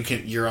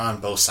you're on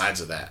both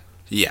sides of that.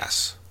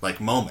 Yes. Like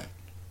moment.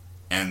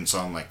 And so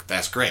I'm like,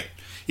 that's great.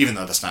 Even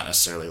though that's not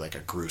necessarily like a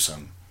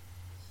gruesome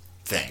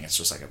thing. It's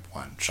just like a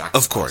one shotgun.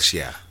 Of course,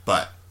 yeah.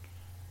 But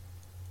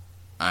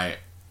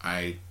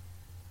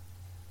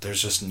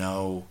there's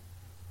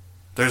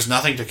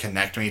nothing to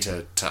connect me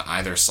to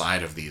either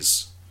side of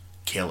these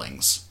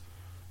killings.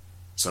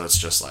 So it's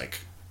just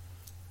like,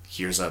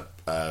 here's a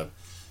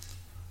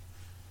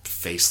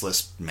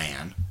faceless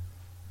man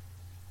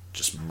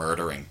just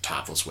murdering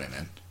topless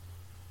women,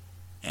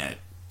 and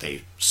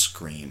they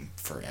scream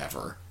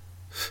forever,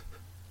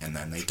 and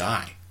then they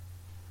die.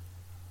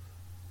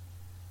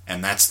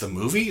 And that's the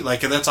movie?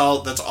 Like, that's all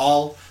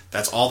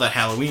that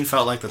Halloween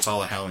felt like. That's all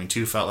that Halloween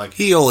 2 felt like.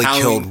 He only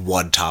killed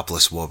one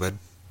topless woman.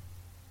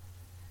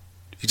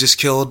 He just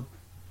killed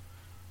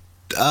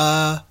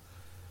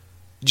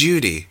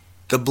Judy,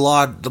 the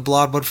blonde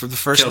one from the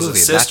first movie.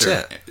 That's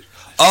it.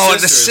 Oh,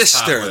 and the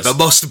sister, the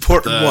most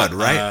important one,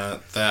 right?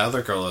 The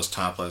other girl is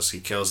topless.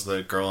 He kills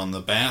the girl in the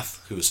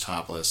bath who's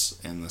topless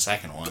in the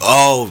second one.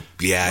 Oh,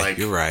 yeah, like,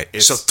 you're right.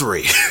 So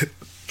 3.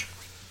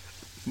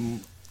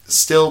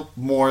 Still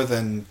more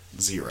than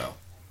 0.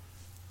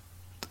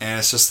 And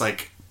it's just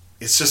like,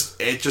 it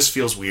just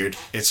feels weird.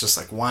 It's just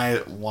like,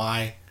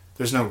 why?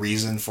 There's no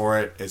reason for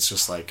it. It's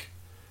just like...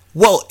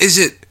 Well, is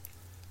it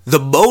the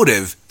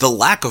motive, the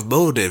lack of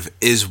motive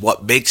is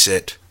what makes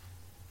it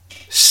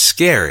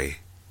scary.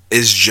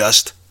 Is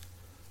just,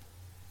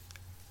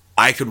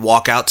 I could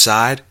walk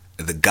outside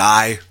and the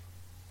guy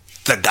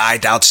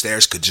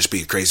downstairs could just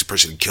be a crazy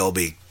person and kill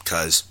me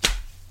because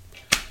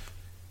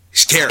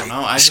he's scary.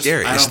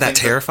 Scary. Isn't that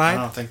terrifying?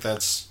 I don't think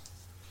that's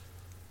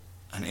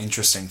an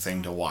interesting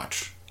thing to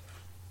watch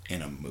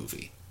in a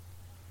movie.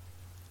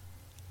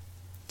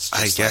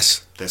 I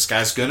guess like, this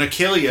guy's gonna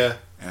kill you,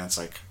 and it's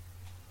like,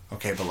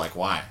 okay, but like,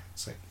 why?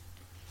 It's like,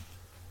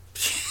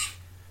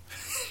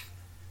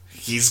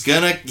 he's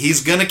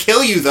gonna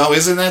kill you though.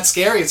 Isn't that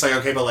scary? It's like,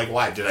 okay, but like,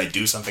 why? Did I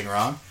do something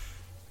wrong?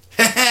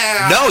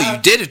 No, you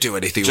didn't do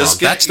anything wrong.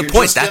 That's the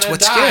point. That's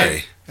what's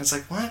scary. It's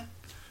like, what?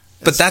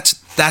 But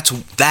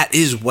that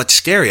is what's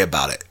scary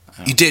about it.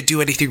 You didn't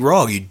do anything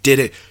wrong. You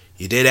did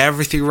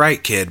everything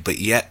right, kid. But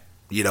yet,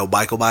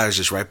 Michael Myers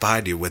is right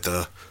behind you with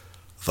a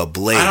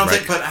blade.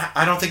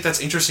 I don't think that's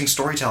interesting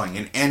storytelling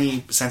in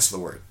any sense of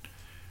the word.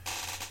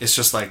 It's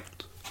just like,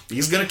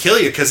 he's gonna kill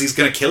you because he's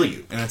gonna kill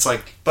you, and it's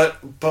like, but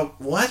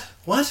what?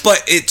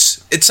 But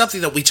it's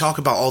something that we talk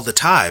about all the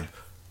time,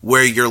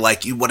 where you're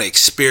like, you want to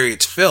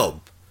experience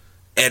film,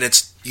 and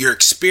you're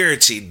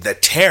experiencing the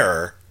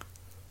terror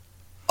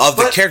of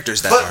the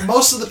characters But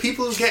most of the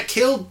people who get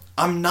killed,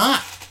 I'm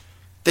not.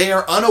 They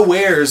are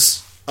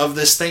unawares of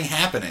this thing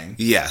happening.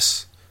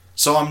 Yes.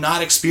 So I'm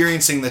not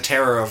experiencing the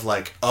terror of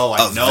like, oh,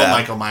 I know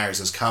Michael Myers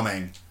is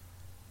coming.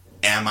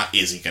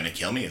 Is he going to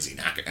kill me? Is he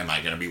not? Am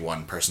I going to be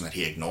one person that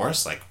he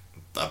ignores, like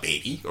a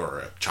baby or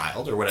a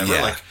child or whatever?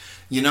 Yeah. Like,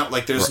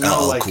 like there's or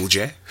no LL like Cool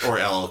J or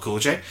LL Cool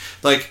J.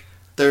 Like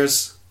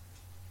there's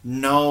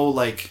no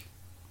like.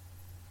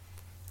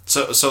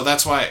 So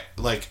that's why,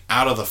 like,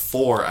 out of the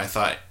 4, I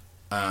thought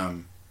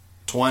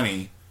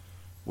 20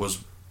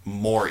 was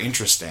more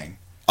interesting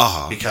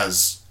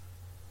because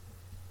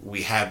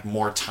we had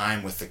more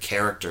time with the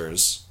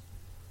characters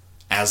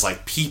as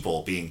like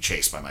people being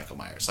chased by Michael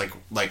Myers.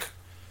 Like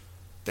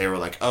they were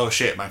like, oh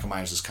shit, Michael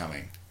Myers is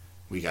coming.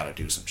 We gotta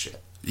do some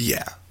shit.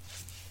 Yeah.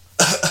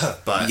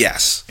 But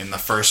yes, in the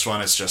first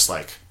one, it's just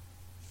like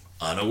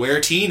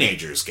unaware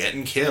teenagers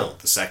getting killed.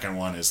 The second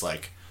one is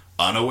like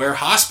unaware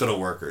hospital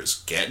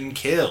workers getting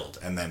killed,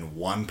 and then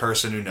one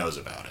person who knows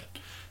about it.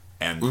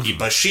 And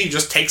but she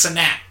just takes a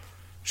nap.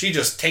 She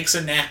just takes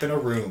a nap in a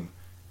room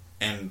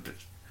and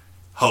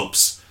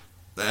hopes.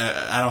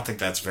 I don't think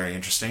that's very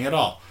interesting at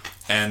all.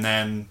 And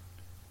then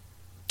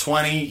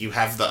 20, you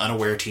have the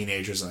unaware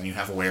teenagers, and then you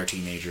have aware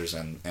teenagers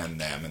and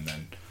them, and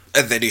then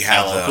you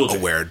have the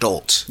aware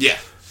adults. Yeah.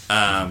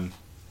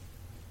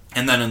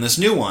 And then in this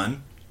new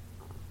one,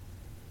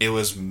 it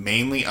was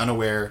mainly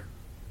unaware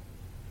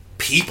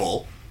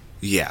people.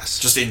 Yes.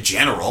 Just in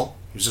general.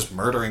 He was just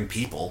murdering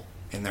people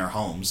in their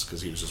homes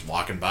because he was just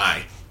walking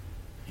by.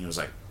 He was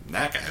like,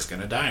 that guy's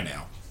gonna die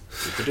now.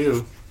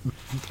 Doop-a-doo.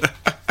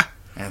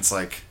 And it's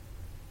like,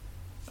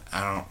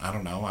 I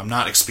don't know. I'm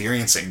not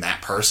experiencing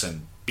that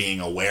person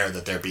being aware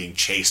that they're being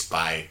chased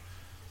by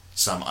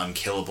some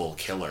unkillable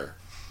killer.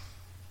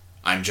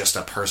 I'm just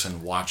a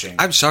person watching.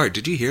 I'm sorry,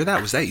 did you hear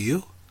that? Was that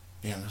you?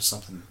 Yeah, there's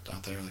something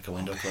out there, like a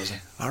window closing.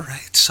 All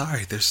right,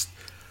 sorry.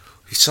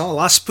 We saw a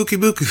lot of spooky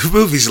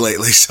movies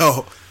lately,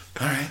 so...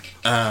 All right.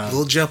 A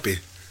little jumpy.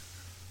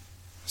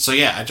 So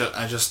yeah,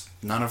 I just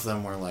none of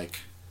them were like...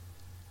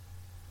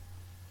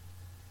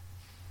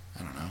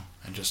 I don't know.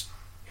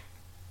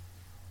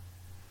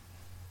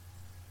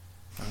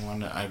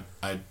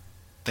 I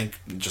think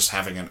just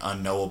having an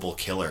unknowable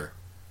killer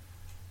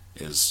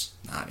is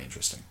not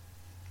interesting.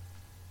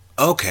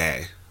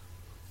 Okay.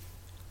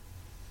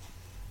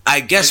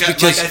 I guess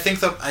because... I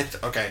think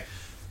okay.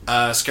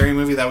 Scary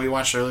movie that we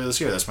watched earlier this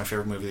year. That's my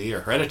favorite movie of the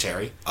year.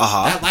 Hereditary.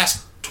 That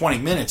last 20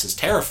 minutes is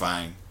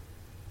terrifying.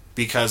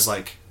 Because,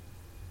 like,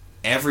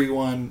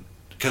 everyone...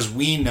 Because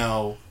we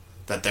know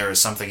that there is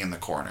something in the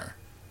corner.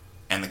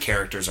 And the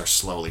characters are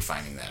slowly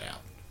finding that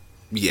out.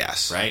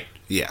 Yes. Right?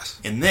 Yes.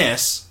 In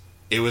this,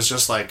 it was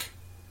just like...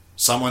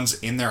 Someone's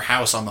in their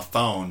house on the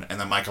phone, and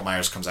then Michael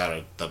Myers comes out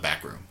of the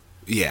back room.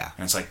 Yeah.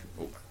 And it's like,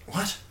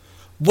 what?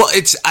 Well,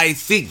 I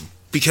think...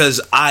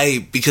 Because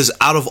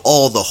out of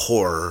all the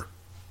horror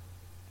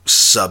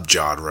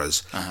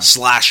subgenres,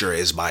 slasher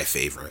is my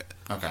favorite.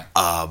 Okay.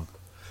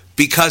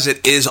 Because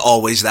it is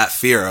always that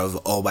fear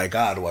of, oh my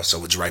god, what,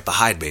 someone's right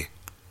behind me.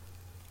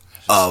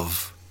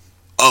 Of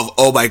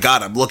oh my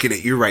god, I'm looking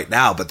at you right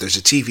now, but there's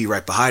a TV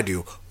right behind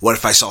you. What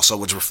if I saw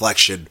someone's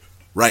reflection?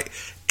 Right.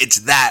 It's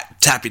that,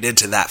 tapping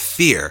into that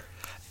fear.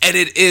 And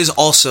it is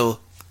also,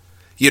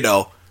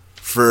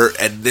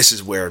 and this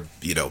is where,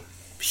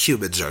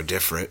 humans are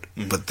different,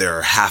 but there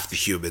are half the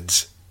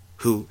humans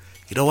who,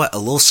 you know what, a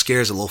little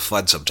scare is a little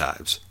fun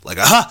sometimes. Like,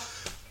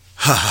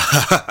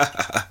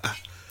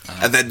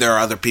 and then there are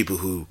other people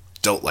who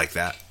don't like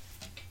that.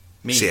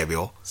 Me.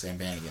 Samuel. Sam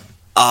Bannigan.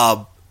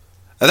 And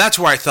that's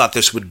where I thought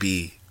this would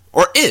be,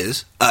 or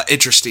is, an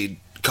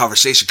interesting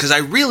conversation, because I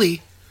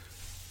really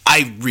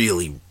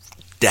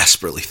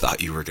desperately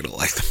thought you were going to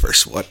like the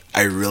first one.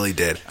 I really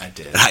did. I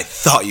did. And I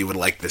thought you would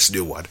like this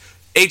new one.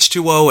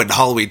 H2O and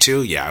Halloween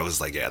 2, yeah, I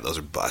was like, yeah, those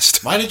are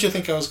bust. Why did you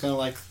think I was going to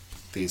like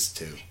these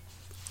two?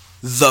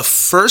 The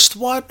first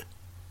one,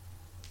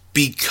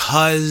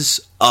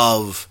 because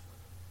of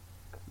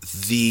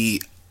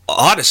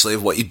honestly,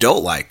 of what you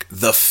don't like,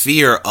 the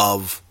fear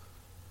of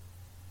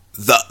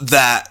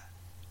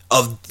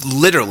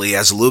literally,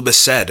 as Loomis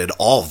said in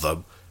all of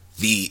them,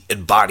 the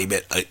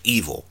embodiment of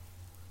evil.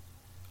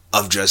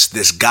 Of just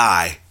this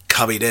guy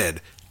coming in,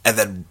 and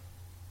then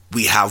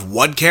we have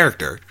one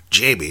character,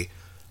 Jamie,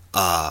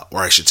 or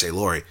I should say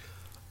Laurie,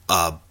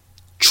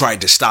 trying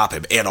to stop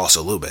him, and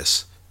also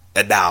Loomis.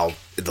 And now,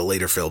 in the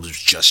later films, it's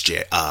just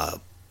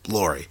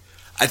Laurie.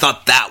 I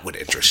thought that would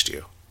interest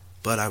you,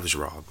 but I was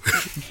wrong.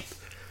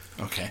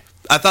 Okay.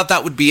 I thought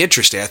that would be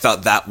interesting. I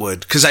thought that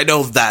would... Because I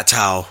know that's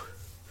how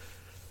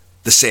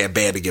the Sam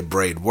Bannigan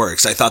brain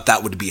works. I thought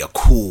that would be a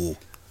cool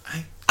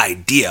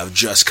idea of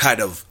just kind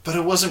of... But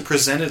it wasn't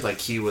presented like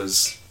he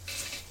was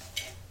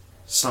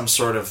some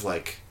sort of,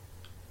 like,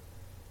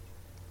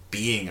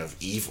 being of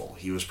evil.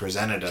 He was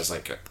presented as,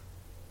 like,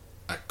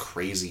 a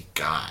crazy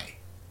guy.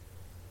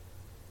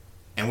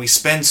 And we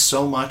spend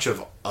so much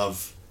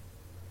of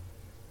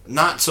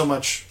not so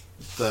much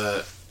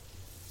this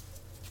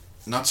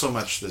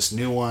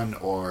new one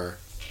or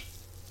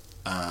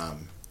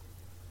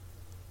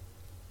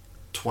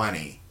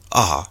 20.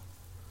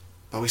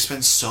 But we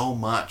spend so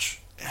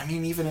much. I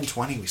mean, even in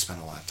 20, we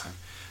spend a lot of time.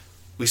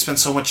 We spend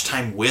so much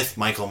time with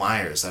Michael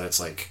Myers that it's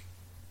like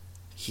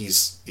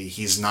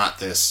he's not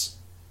this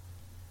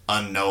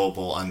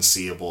unknowable,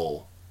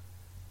 unseeable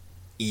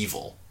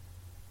evil.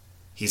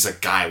 He's a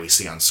guy we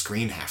see on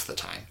screen half the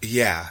time.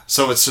 Yeah.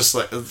 So it's just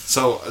like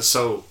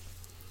so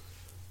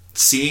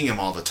seeing him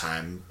all the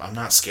time, I'm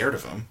not scared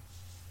of him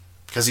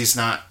because he's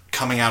not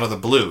coming out of the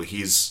blue.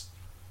 He's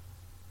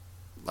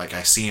like,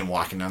 I see him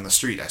walking down the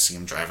street. I see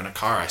him driving a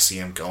car. I see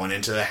him going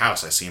into the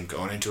house. I see him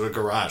going into a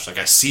garage. Like,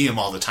 I see him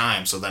all the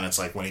time. So then it's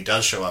like, when he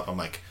does show up, I'm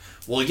like,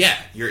 well, yeah,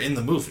 you're in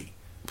the movie.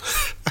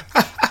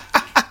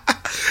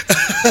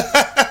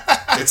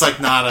 It's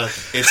not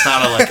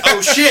a like, oh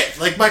shit,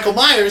 like Michael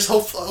Myers,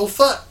 oh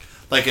fuck.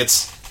 Like,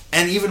 it's,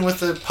 and even with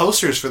the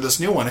posters for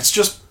this new one, it's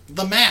just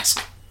the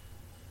mask.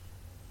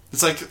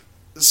 It's like,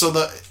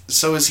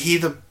 so is he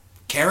the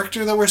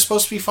character that we're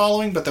supposed to be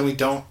following, but then we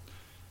don't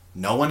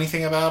know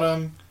anything about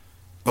him,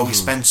 but we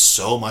spend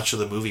so much of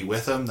the movie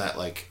with him that,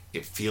 like,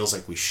 it feels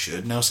like we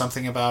should know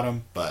something about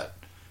him, but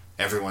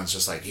everyone's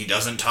just like, he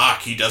doesn't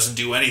talk, he doesn't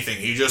do anything,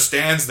 he just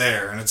stands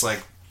there, and it's like,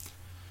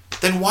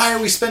 then why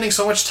are we spending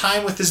so much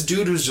time with this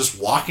dude who's just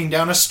walking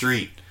down a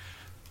street?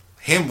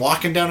 Him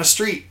walking down a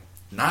street.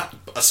 not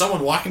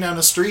someone walking down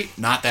the street,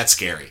 not that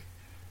scary.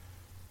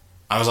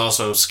 I was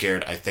also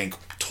scared, I think,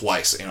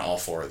 twice in all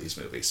 4 of these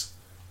movies.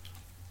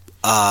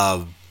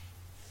 Yeah,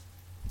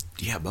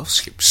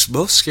 most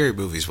scary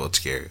movies won't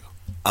scare you.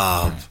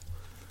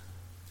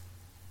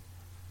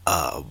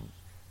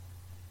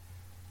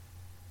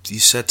 You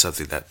said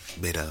something that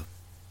made a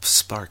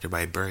spark in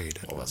my brain.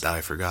 What was now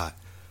I forgot.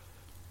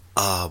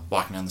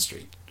 Walking down the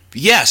street.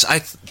 Yes,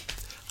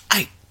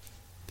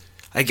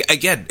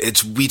 again,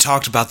 we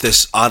talked about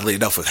this oddly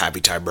enough with Happy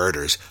Time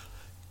Murders.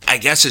 I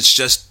guess it's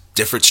just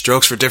different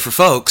strokes for different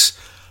folks.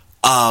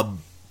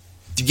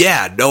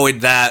 Yeah, knowing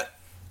that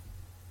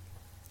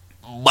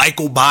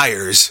Michael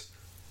Myers,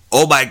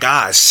 oh my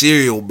gosh,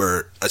 serial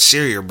murderer.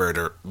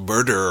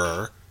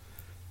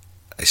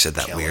 I said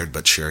that weird,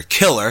 but sure,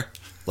 killer.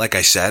 Like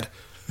I said,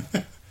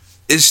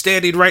 is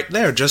standing right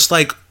there, just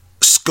like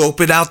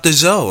scoping out the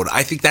zone.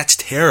 I think that's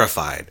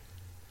terrifying.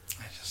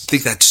 I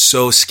think that's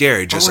so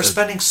scary. But we're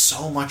spending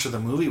so much of the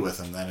movie with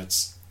him that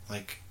it's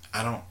like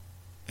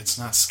it's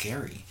not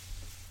scary.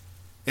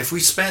 If we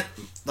spend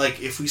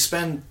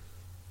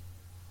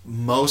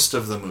most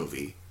of the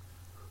movie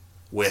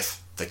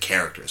with the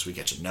characters, we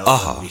get to know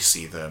them, we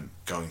see them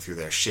going through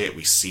their shit,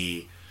 we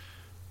see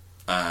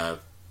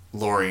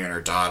Laurie and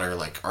her daughter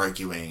like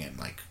arguing and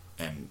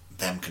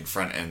them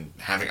confront and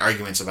having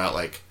arguments about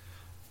like,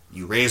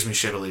 you raised me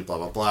shittily, blah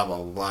blah blah blah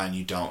blah blah, and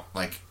you don't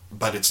like,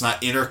 but it's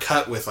not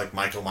intercut with like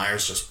Michael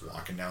Myers just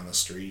walking down the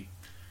street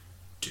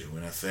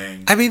doing a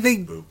thing. I mean,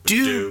 they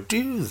do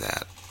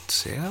that,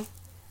 Sam.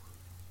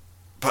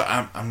 But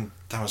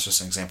that was just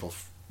an example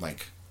of,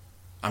 like,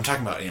 I'm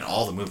talking about in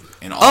all the movies.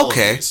 In all of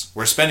these,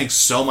 we're spending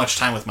so much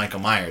time with Michael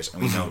Myers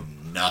and we know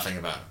nothing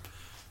about him.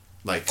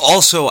 Like,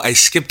 also, I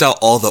skipped out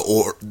all the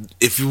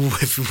if you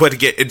want to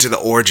get into the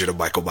origin of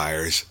Michael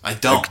Myers, I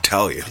can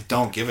tell you. I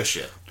don't give a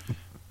shit.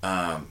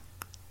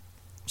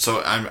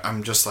 So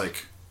I'm just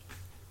like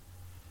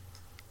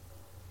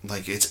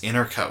it's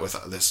intercut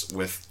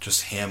with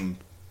just him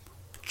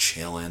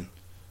chilling,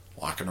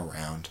 walking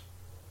around,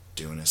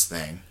 doing his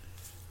thing,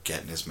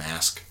 getting his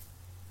mask.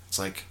 It's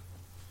like,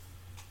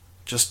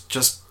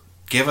 just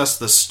give us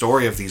the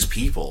story of these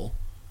people,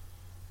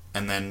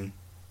 and then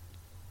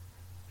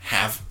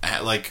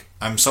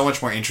I'm so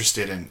much more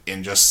interested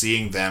in just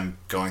seeing them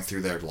going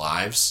through their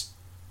lives,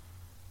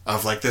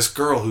 of like this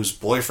girl whose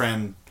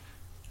boyfriend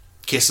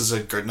kisses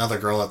another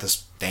girl at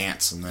this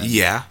dance, and then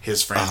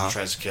his friend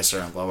tries to kiss her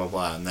and blah blah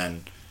blah, and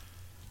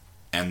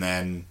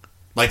then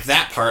like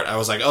that part I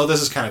was like, oh,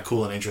 this is kind of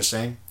cool and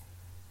interesting,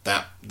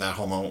 that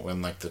whole moment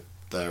when like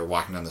they're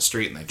walking down the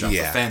street and they jump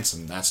the fence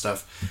and that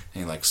stuff,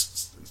 and he like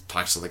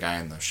talks to the guy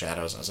in the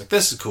shadows. I was like,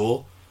 this is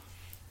cool.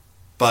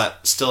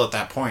 But still at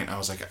that point, I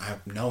was like, I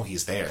know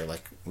he's there.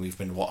 Like, we've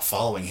been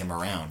following him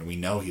around. We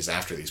know he's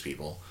after these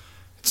people.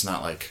 It's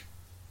not like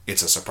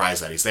it's a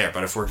surprise that he's there.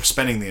 But if we're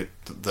spending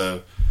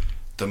the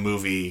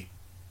movie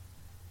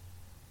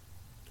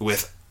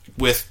with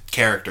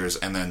characters,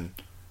 and then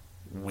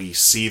we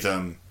see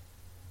them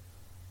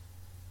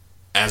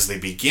as they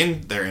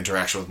begin their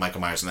interaction with Michael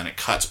Myers, and then it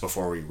cuts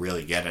before we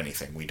really get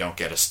anything. We don't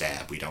get a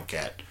stab. We don't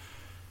get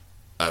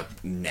a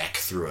neck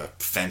through a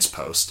fence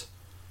post.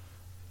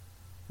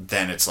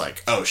 Then it's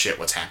like, oh shit,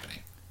 what's happening?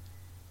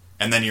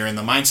 And then you're in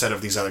the mindset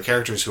of these other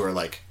characters who are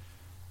like,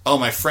 oh,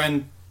 my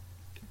friend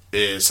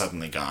is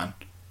suddenly gone.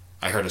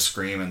 I heard a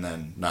scream and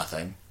then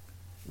nothing.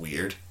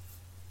 Weird.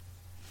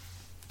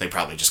 They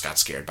probably just got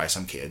scared by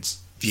some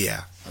kids.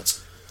 Yeah.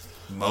 Let's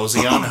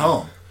mosey on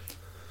home.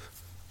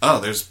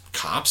 Oh, there's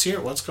cops here?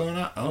 What's going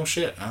on? Oh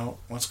shit. Oh,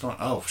 what's going on?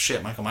 Oh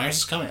shit, Michael Myers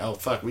is coming. Oh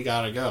fuck, we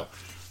gotta go.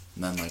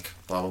 And then like,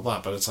 blah blah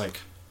blah. But it's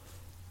like,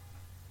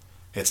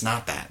 it's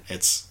not that.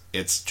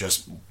 It's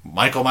just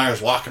Michael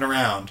Myers walking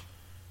around,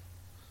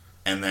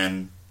 and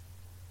then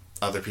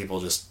other people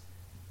just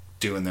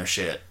doing their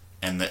shit.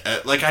 And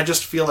like, I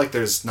just feel like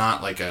there's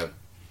not like a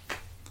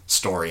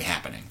story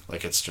happening.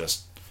 Like, it's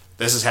just,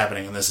 this is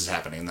happening and this is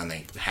happening, and then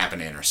they happen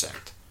to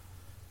intersect.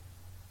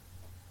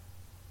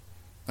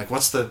 Like,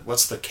 what's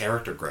the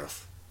character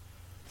growth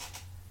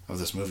of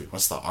this movie?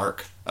 What's the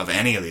arc of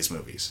any of these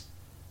movies?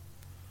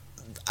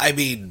 I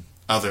mean,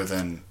 other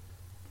than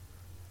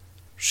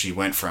she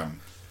went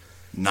from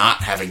not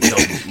having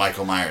killed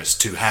Michael Myers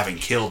to having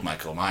killed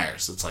Michael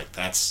Myers. It's like,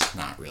 that's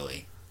not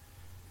really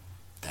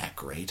that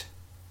great.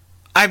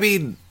 I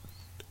mean,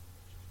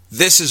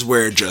 this is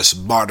where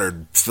just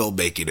modern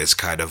filmmaking is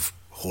kind of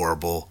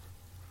horrible.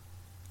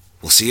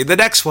 We'll see you in the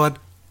next one.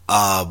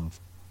 I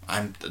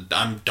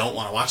don't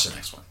want to watch the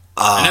next one.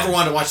 I never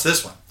wanted to watch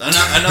this one.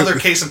 Another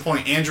case in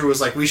point, Andrew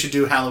was like, we should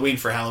do Halloween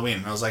for Halloween.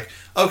 And I was like,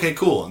 okay,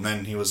 cool. And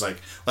then he was like,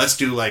 let's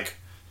do like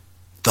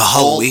the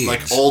Halloween,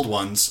 like old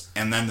ones,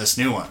 and then this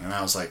new one. And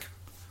I was like,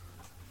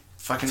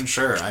 fucking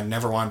sure. I've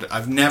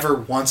never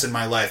once in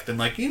my life been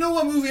like, you know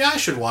what movie I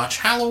should watch?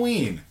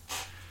 Halloween.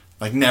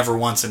 Like, never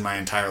once in my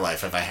entire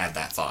life have I had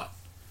that thought.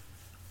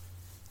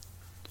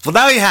 Well,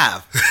 now you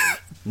have.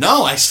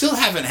 No, I still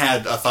haven't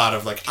had a thought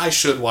of like, I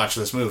should watch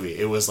this movie.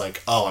 It was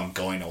like, oh, I'm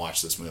going to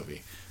watch this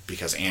movie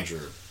because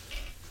Andrew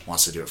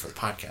wants to do it for the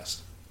podcast.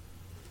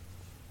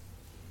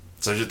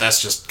 So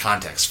that's just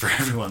context for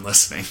everyone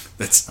listening.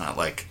 It's not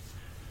like...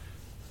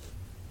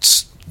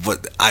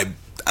 What I'm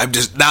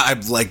just now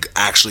I'm like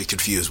actually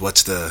confused.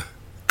 What's the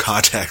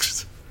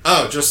context?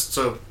 Oh, just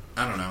so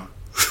I don't know.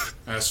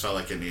 I just felt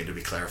like it needed to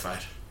be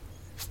clarified.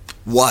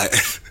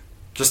 What?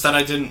 Just that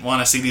I didn't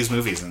want to see these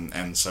movies,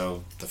 and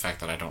so the fact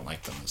that I don't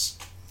like them is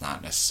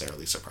not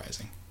necessarily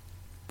surprising.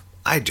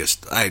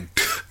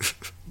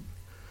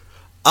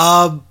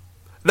 No,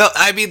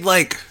 I mean,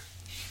 like,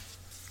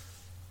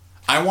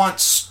 I want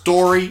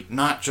story,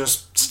 not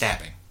just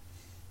stabbing.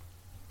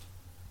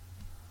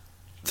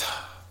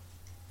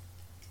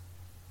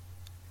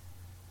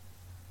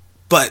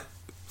 But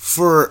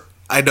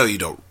I know you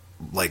don't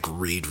like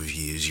read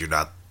reviews. You're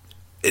not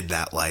in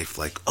that life.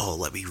 Like, oh,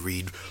 let me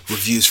read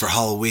reviews for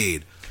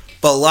Halloween.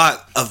 But a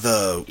lot of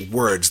the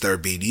words that are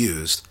being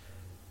used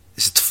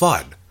is it's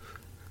fun.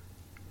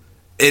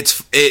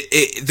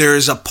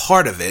 There's a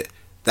part of it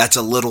that's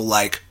a little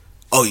like,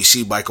 oh, you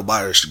see Michael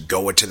Myers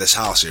go into this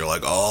house, and you're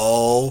like,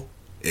 oh,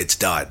 it's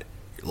done.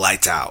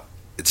 Lights out.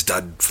 It's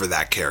done for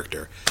that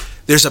character.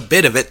 There's a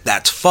bit of it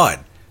that's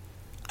fun.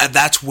 And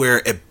that's where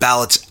it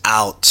balances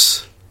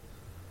out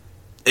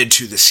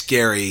into the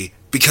scary,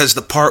 because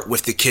the part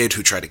with the kid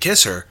who tried to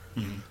kiss her,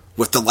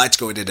 with the lights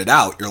going in and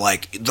out, you're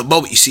like, the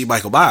moment you see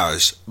Michael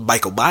Myers,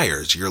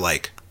 you're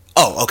like,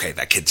 oh, okay,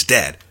 that kid's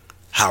dead.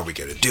 How are we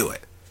going to do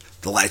it?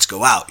 The lights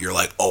go out, you're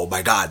like, oh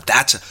my God,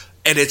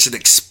 and it's an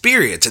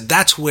experience, and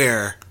that's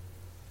where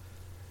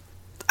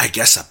I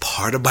guess a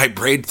part of my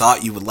brain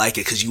thought you would like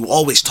it, because you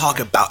always talk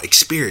about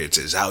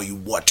experiences, how you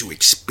want to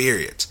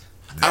experience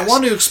this. I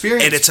want to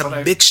experience, and it's a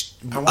mix.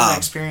 I want to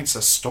experience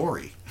a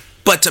story,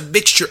 but it's a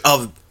mixture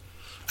of,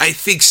 I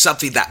think,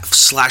 something that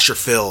slasher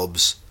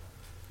films.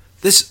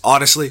 This,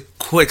 honestly,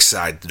 quick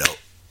side note.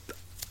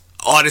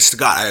 Honest to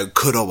God, I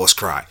could almost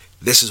cry.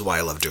 This is why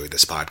I love doing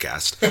this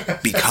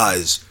podcast,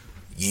 because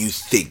you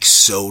think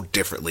so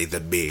differently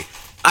than me.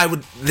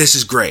 This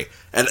is great,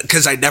 and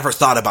because I never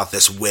thought about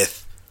this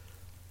with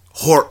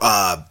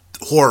horror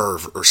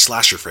or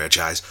slasher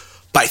franchise.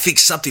 But I think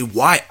something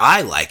why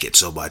I like it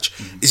so much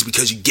is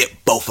because you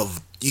get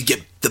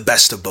the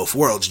best of both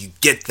worlds. You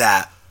get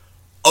that,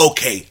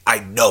 okay, I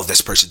know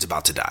this person's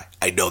about to die.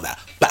 I know that.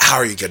 But how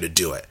are you going to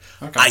do it?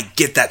 Okay. I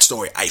get that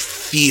story. I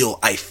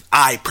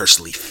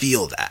personally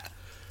feel that.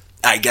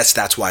 I guess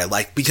that's why I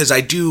like, because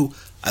I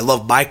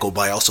love Michael,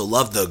 but I also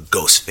love the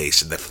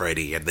Ghostface and the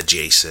Freddy and the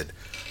Jason.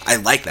 I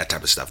like that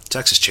type of stuff.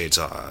 Texas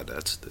Chainsaw,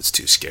 that's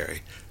too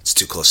scary. It's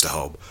too close to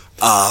home.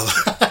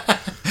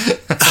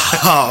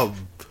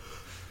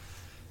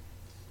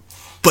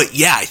 But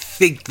yeah, I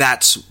think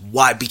that's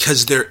why,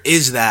 because there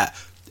is that,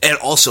 and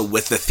also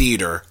with the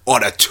theater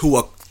on a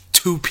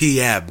 2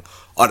 p.m.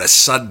 on a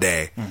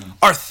Sunday,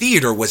 our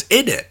theater was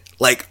in it.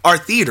 Like, our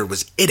theater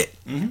was in it.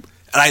 And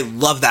I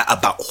love that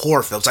about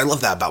horror films. I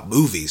love that about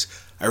movies.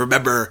 I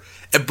remember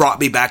it brought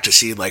me back to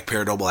seeing, like,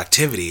 Paranormal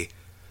Activity,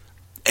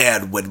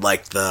 and when,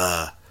 like,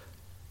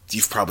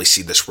 you've probably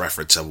seen this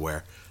reference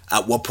somewhere.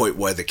 At one point,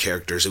 one of the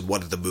characters in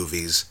one of the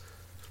movies,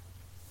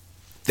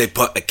 they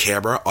put a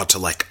camera onto,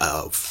 like,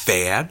 a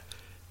fan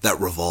that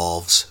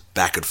revolves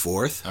back and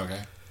forth. Okay.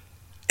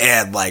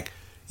 And, like,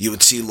 you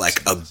would see,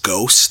 like, a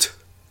ghost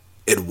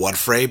in one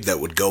frame that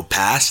would go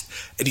past,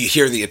 and you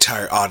hear the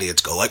entire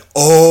audience go, like,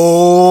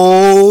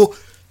 oh!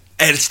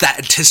 And it's that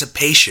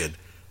anticipation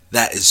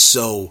that is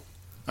so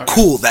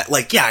cool that,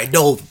 like, yeah, I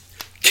know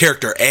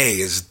character A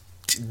is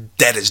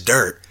dead as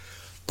dirt,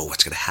 but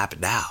what's going to happen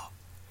now?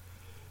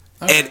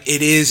 Okay. And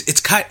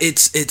it's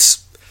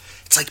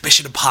like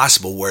Mission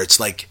Impossible, where it's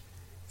like,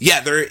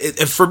 yeah,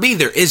 for me,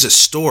 there is a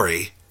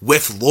story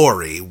with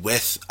Laurie,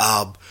 with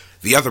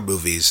the other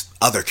movies,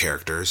 other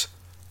characters.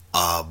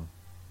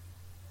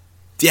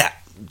 Yeah,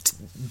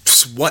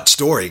 what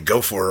story?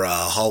 Go for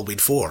Halloween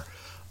 4.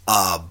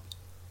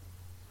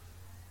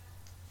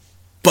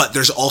 But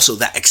there's also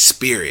that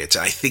experience,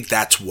 and I think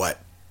that's what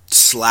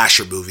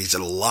slasher movies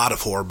and a lot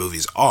of horror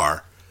movies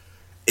are.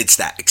 It's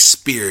that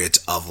experience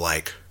of,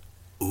 like,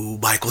 ooh,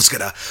 Michael's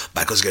gonna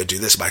do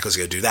this, Michael's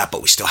gonna do that,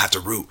 but we still have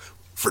to root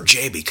for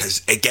Jamie,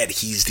 because, again,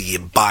 he's the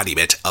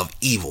embodiment of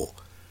evil.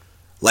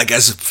 Like,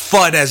 as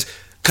fun as,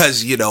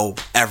 because, you know,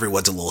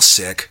 everyone's a little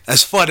sick,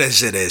 as fun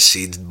as it is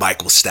seeing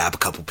Michael stab a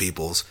couple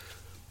people,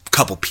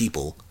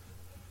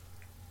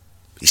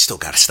 you still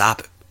gotta stop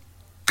it.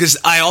 Because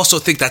I also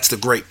think that's the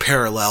great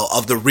parallel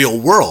of the real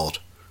world.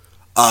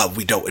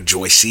 We don't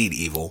enjoy seeing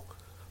evil,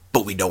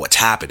 but we know what's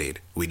happening.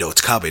 We know it's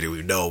coming, and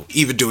we know,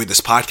 even doing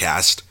this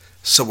podcast,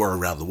 somewhere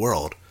around the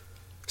world,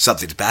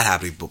 something's bad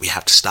happening, but we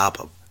have to stop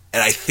them.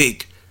 And I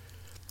think,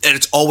 and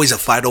it's always a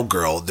final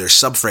girl. There's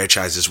some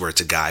franchises where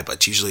it's a guy, but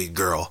it's usually a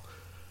girl.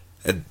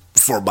 And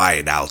for my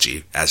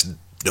analogy, as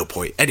no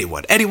point,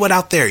 anyone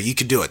out there, you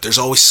can do it. There's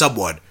always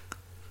someone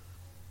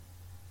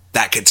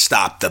that can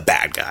stop the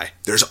bad guy.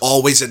 There's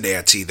always a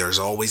Nancy. There's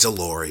always a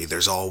Laurie.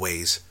 There's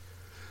always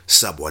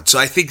someone. So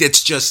I think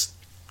it's just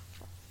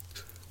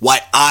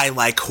why I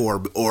like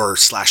horror or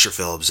slasher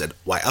films, and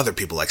why other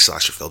people like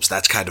slasher films.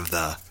 That's kind of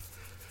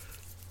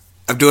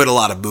I'm doing a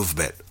lot of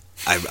movement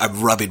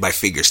I'm rubbing my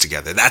fingers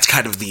together. That's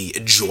kind of the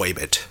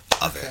enjoyment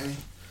of it.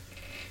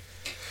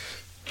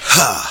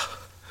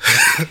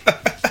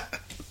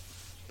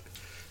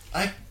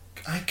 I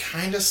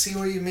kind of see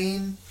what you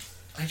mean.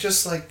 I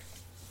just I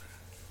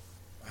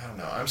don't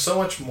know. I'm so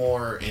much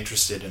more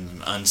interested in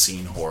an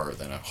unseen horror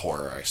than a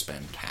horror I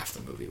spend half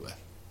the movie with.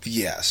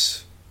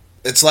 Yes.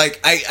 It's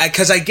like,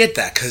 because I get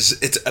that,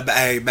 because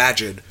I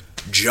imagine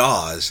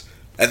Jaws,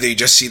 and then you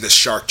just see the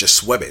shark just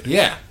swimming.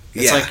 Yeah.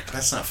 It's like,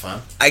 that's not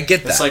fun. I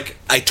get that. It's like,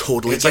 I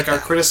totally it's get like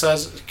that. our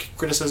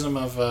criticism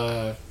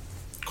of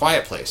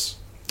Quiet Place.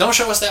 Don't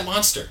show us that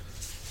monster.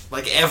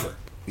 Like, ever.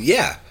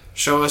 Yeah.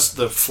 Show us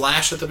the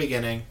flash at the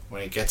beginning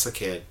when he gets the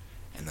kid,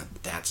 and then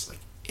that's like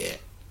it.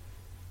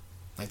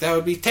 Like, that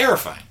would be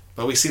terrifying.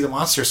 But we see the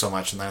monster so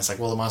much, and then it's like,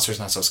 well, the monster's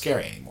not so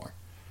scary anymore.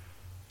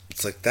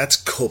 It's like, that's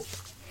cool.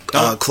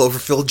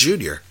 Cloverfield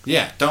Jr.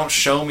 Yeah, don't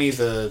show me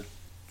the.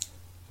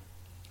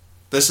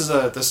 This is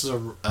a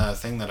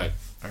thing that I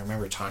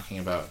remember talking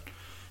about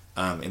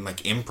in like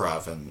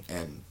improv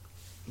and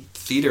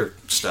theater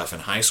stuff in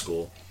high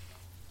school.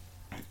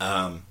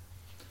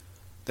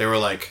 They were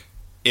like,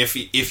 if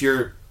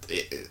you're,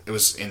 it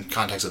was in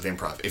context of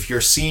improv. If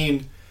your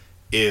scene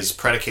is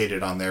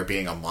predicated on there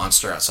being a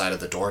monster outside of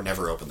the door,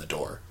 never open the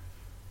door,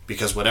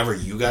 because whatever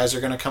you guys are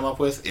going to come up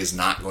with is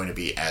not going to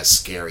be as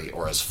scary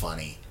or as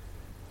funny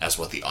as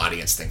what the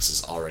audience thinks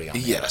is already on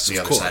the other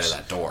side of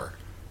that door.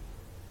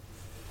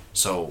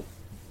 So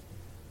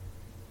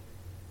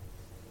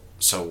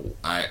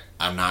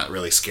I'm not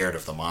really scared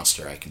of the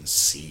monster. I can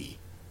see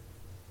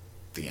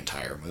the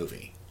entire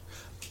movie.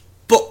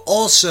 But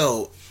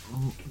also,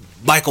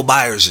 Michael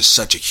Myers is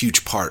such a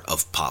huge part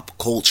of pop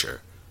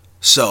culture.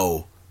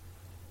 So,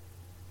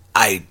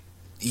 I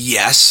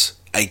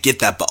get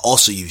that, but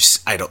also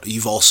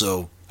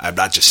I'm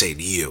not just saying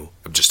you,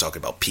 I'm just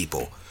talking about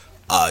people.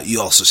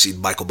 You also see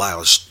Michael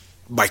Myers.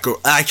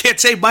 I can't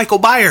say Michael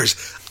Myers.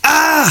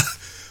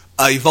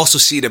 You've also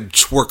seen him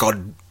twerk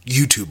on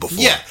YouTube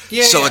before. Yeah.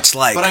 So it's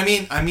like, but I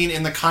mean,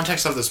 in the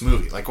context of this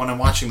movie, like when I'm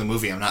watching the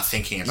movie, I'm not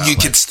thinking about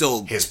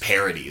his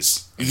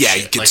parodies. Yeah,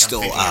 you can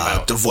still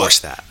divorce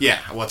that. Yeah,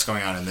 what's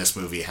going on in this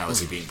movie? How is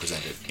he being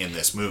presented in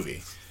this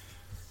movie?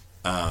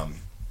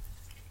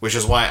 Which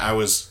is why I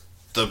was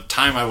the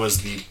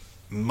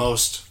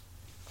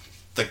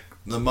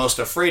most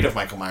afraid of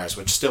Michael Myers,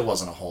 which still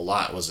wasn't a whole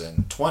lot, was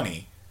in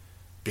 20,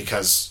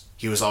 because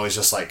he was always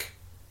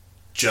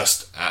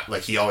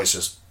he always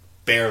just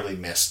barely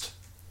missed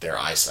their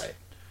eyesight.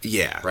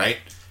 Yeah. Right?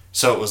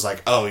 So it was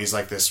like, oh, he's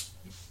like this,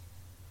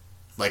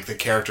 like the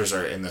characters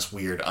are in this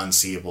weird,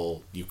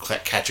 unseeable, you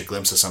catch a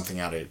glimpse of something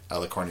out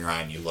of the corner of your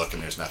eye and you look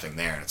and there's nothing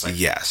there. And it's like,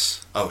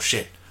 yes. Oh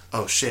shit.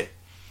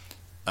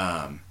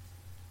 And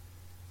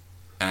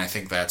I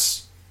think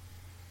that's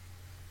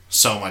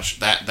so much,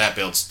 that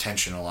builds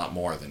tension a lot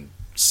more than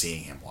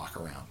seeing him walk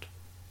around.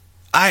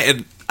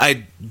 I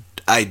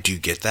do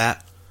get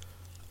that.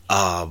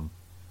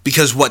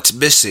 Because what's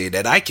missing,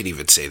 and I can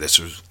even say this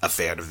was a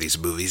fan of these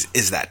movies,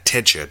 is that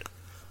tension.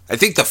 I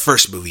think the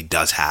first movie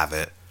does have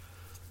it.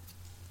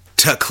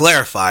 To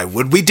clarify,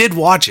 when we did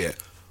watch it,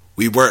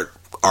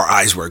 our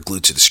eyes weren't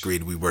glued to the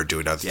screen. We weren't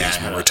doing other things.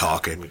 We were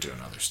talking. We were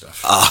doing other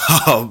stuff.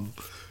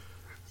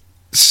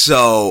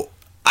 So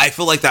I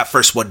feel like that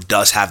first one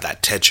does have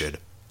that tension.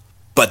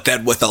 But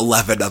then with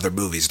 11 other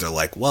movies, they're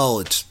like, well,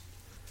 it's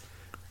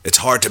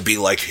hard to be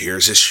like,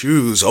 here's his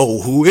shoes.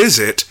 Oh, who is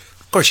it?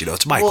 Of course,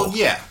 it's Michael. Well,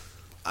 yeah.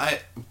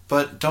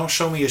 But don't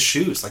show me his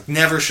shoes. Like,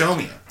 never show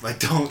me him. Like,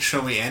 don't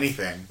show me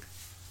anything.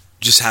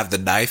 Just have the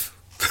knife.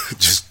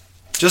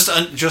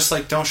 just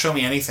like, don't show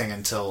me anything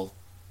until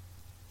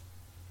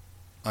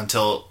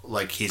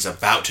like he's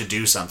about to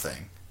do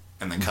something,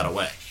 and then cut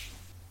away.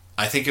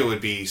 I think it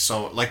would be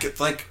so like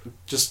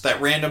just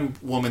that random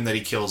woman that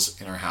he kills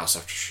in her house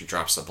after she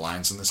drops the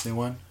blinds in this new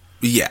one.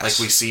 Yes. Like,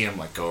 we see him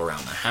like go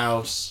around the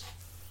house,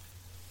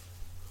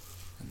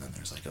 and then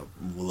there's like a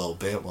little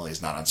bit while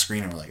he's not on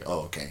screen, and we're like,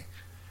 oh, okay.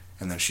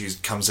 And then she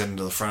comes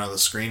into the front of the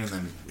screen, and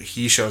then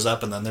he shows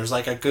up, and then there's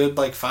like a good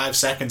 5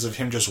 seconds of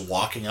him just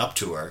walking up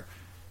to her.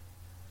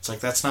 It's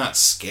like, that's not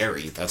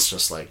scary. That's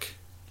just like,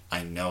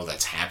 I know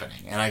that's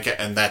happening,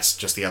 and that's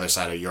just the other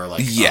side of your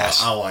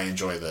yes. I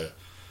enjoy the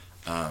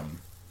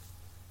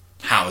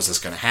how is this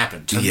going to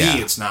happen? To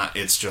me, it's not.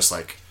 It's just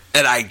like,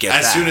 and I get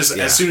as that.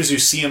 as soon as you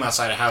see him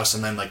outside a house,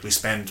 and then we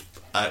spend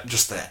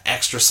just the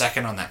extra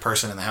second on that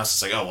person in the house,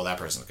 it's like, oh well, that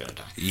person's going to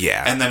die.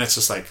 Yeah, and then it's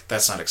just like,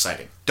 that's not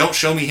exciting. Don't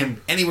show me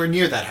him anywhere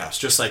near that house.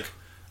 Just like,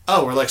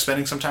 oh, we're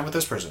spending some time with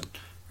this person,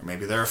 or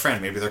maybe they're a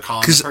friend, maybe they're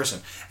calling the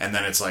person, and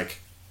then it's like,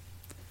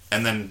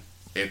 and then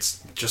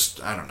it's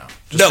just, I don't know.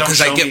 No,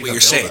 because I get what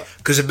you're saying.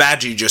 Because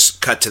imagine you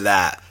just cut to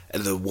that,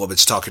 and the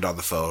woman's talking on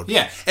the phone.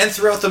 Yeah, and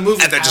throughout the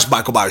movie, and then just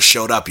Michael Myers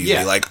showed up, you'd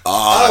be like,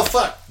 oh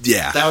fuck,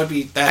 yeah,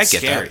 that's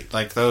scary. That.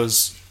 Like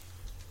those,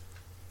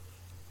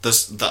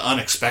 the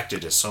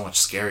unexpected is so much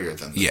scarier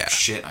than the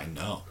shit I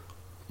know.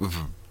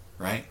 Mm-hmm.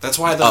 Right? That's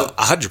why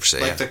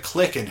 100%. The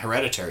click in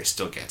Hereditary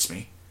still gets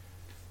me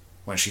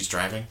when she's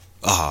driving.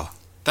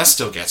 That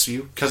still gets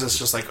you because it's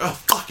just like, oh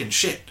fucking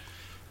shit.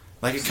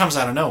 Like, it comes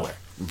out of nowhere.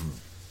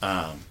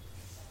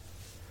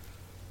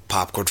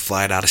 Popcorn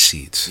flying out of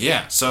seats.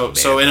 Yeah, so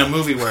in a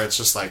movie where it's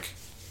just like,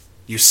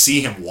 you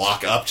see him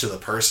walk up to the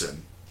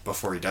person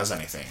before he does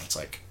anything, it's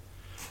like,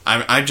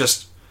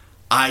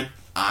 I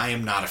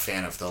am not a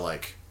fan of the,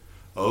 like,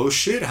 oh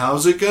shit,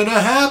 how's it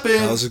gonna happen?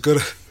 How's it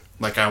gonna...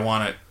 Like, I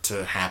want it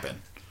to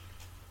happen.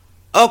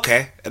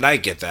 Okay, and I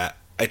get that.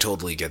 I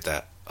totally get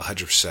that.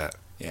 100%.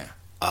 Yeah.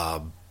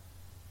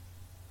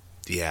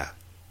 Yeah.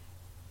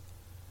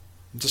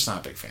 I'm just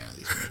not a big fan of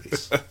these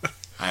movies.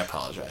 I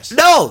apologize.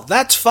 No,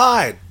 that's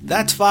fine.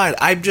 That's fine.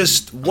 I'm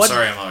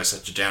sorry I'm always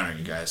such a downer,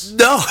 you guys.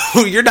 No,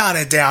 you're not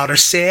a downer,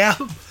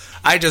 Sam.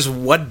 I just,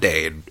 one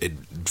day in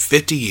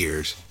 50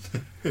 years,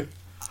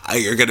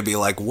 you're going to be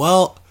like,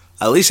 well,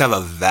 I at least have a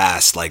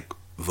vast, like,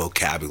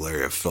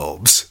 vocabulary of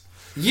films.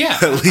 Yeah,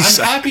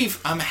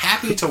 I'm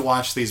happy to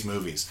watch these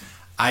movies.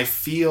 I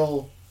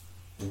feel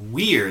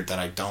weird that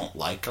I don't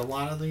like a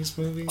lot of these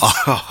movies.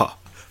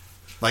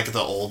 Like the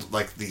old,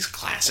 like these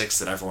classics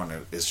that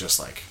everyone is just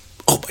like,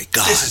 oh my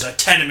god, this is a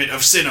tenement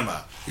of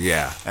cinema.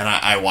 Yeah. And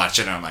I watch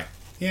it and I'm like,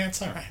 yeah,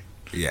 it's alright.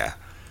 Yeah.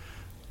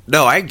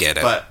 No, I get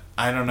it. But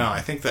I don't know.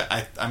 I think that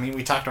I mean,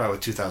 we talked about it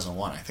with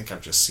 2001. I think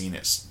I've just seen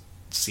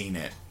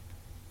it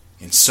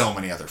in so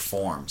many other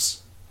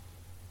forms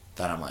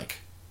that I'm like,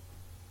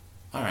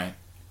 all right.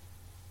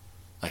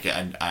 Like,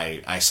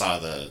 I saw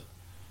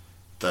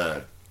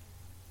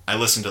I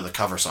listened to the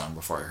cover song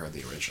before I heard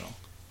the original.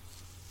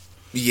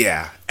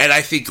 Yeah, and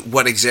I think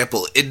one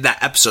example in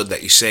that episode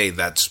that you say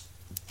that's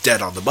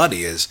dead on the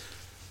money is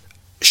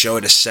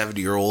showing a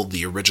 70-year-old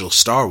the original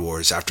Star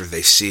Wars after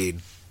they've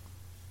seen,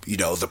 you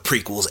know, the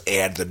prequels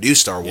and the new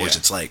Star Wars. Yeah.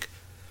 It's like,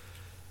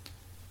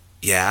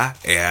 yeah,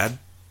 and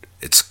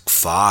it's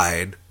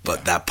fine,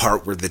 but that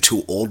part where the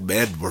two old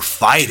men were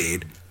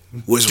fighting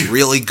was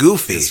really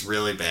goofy. It's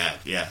really bad,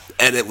 yeah.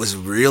 And it was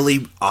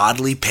really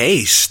oddly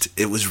paced.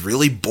 It was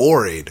really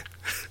boring.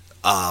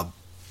 And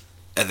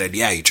then,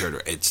 yeah, you turn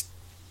it's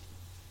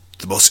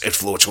the most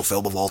influential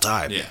film of all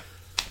time. Yeah.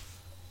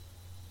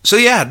 So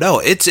yeah, no,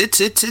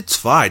 it's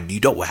fine. You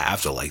don't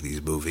have to like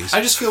these movies.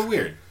 I just feel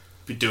weird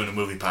doing a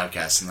movie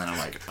podcast, and then I'm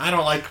like, I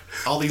don't like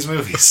all these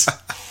movies.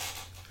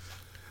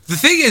 The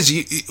thing is,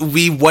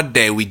 we one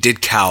day we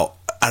did count,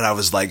 and I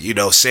was like, you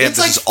know, Sam, it's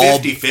this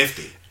like is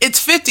 50-50. It's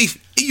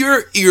 50.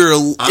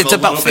 It's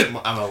about 50.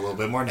 I'm a little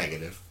bit more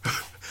negative.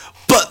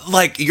 But,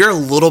 like, you're a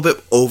little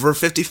bit over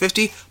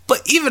 50-50.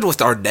 But even with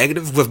our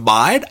negative, with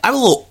mine, I'm a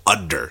little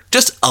under.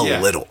 Just a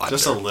little under.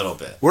 Just a little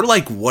bit. We're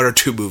like one or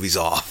two movies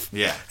off.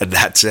 Yeah. And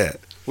that's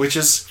it. Which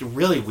is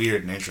really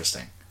weird and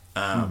interesting.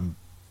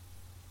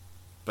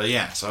 But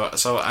yeah,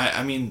 so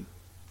I mean,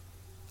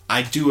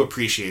 I do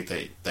appreciate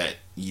that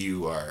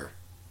you are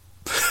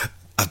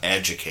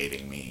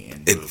educating me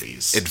in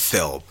movies. In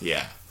film.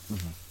 Yeah.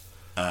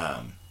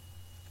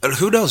 And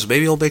who knows?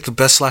 Maybe you'll make the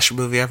best slasher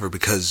movie ever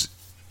because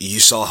you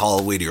saw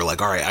Halloween and you're like,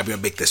 all right, I'm going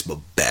to make this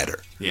better.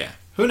 Yeah.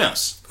 Who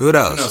knows? Who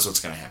knows? Who knows what's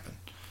going to happen?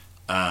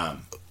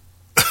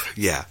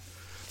 Yeah.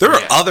 There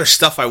are other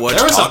stuff I want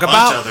to talk about. There was a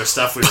bunch of other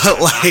stuff we were going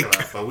to talk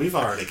about, but we've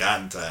already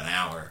gotten to an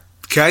hour.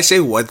 Can I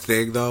say one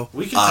thing, though?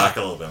 We can talk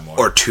a little bit more.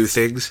 Or two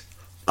things.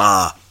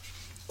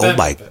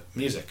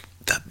 Music.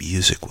 That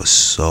music was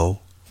so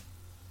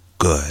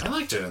good. I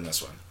liked it in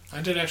this one.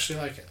 I did actually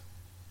like it.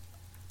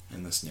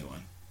 In this new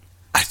one.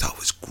 I thought it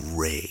was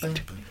great.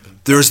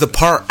 There was the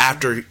part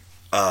after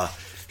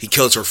he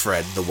kills her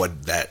friend, the one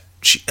that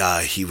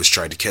he was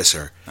trying to kiss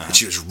her, and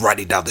she was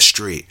running down the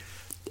street.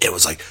 It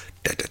was like,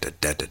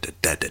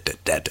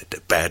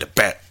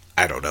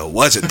 I don't know, it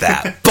wasn't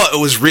that, but it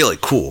was really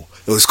cool.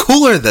 It was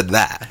cooler than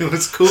that. It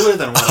was cooler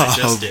than what I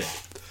just did.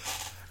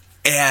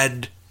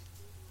 And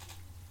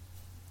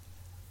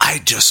I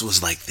just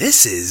was like,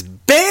 this is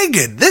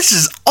banging. This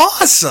is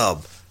awesome.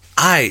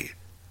 I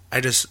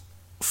just,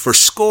 for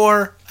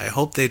score, I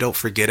hope they don't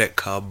forget it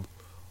come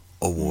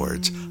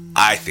awards.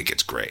 I think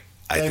it's great.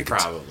 They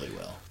probably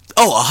will.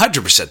 Oh,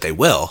 100% they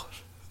will.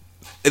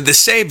 In the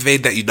same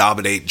vein that you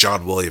nominate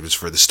John Williams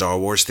for the Star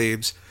Wars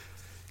themes,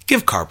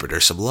 give Carpenter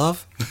some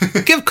love.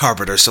 Give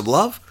Carpenter some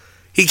love.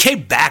 He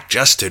came back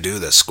just to do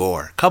the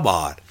score. Come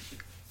on.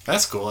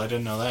 That's cool. I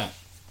didn't know that.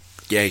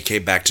 Yeah, he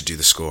came back to do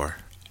the score.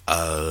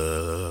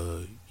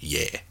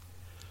 Yeah.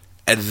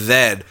 And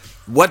then,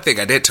 one thing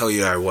I didn't tell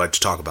you I wanted to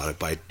talk about it,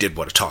 but I did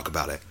want to talk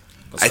about it.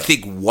 I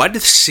think one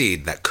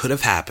scene that could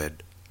have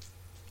happened,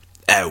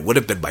 and it would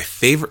have been my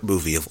favorite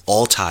movie of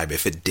all time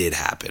if it did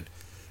happen.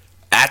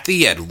 At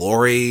the end,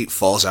 Laurie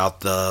falls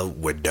out the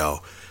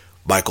window.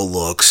 Michael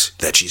looks,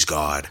 then she's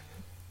gone.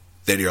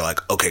 Then you're like,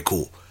 okay,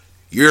 cool.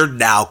 You're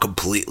now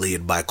completely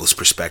in Michael's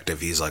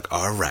perspective. He's like,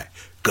 all right,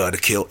 gonna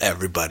kill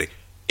everybody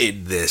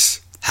in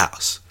this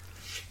house.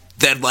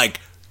 Then, like,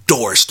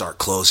 doors start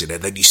closing,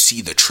 and then you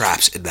see the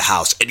traps in the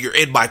house, and you're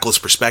in Michael's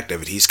perspective,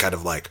 and he's kind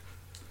of like,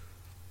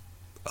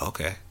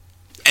 okay.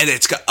 And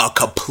it's got a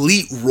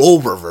complete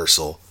role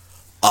reversal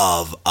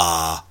of,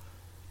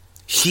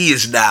 he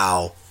is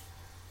now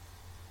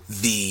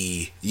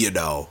the,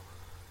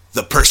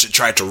 the person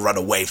trying to run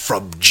away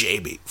from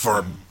Jamie,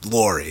 from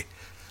Laurie.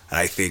 And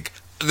I think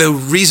the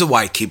reason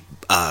why I keep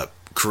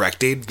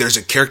correcting, there's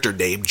a character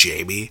named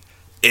Jamie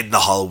in the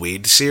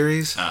Halloween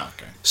series. Oh,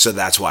 okay. So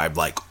that's why I'm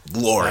like,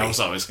 Laurie. I was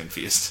always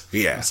confused.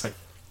 Yeah. It's like,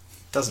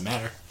 doesn't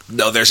matter.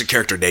 No, there's a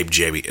character named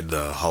Jamie in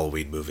the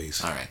Halloween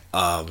movies. All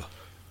right.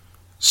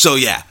 So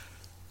yeah,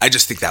 I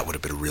just think that would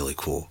have been really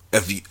cool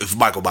if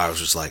Michael Myers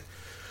was like,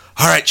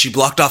 all right, she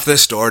blocked off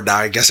this door. Now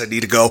I guess I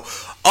need to go.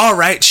 All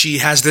right, she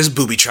has this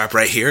booby trap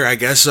right here. I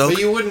guess so. But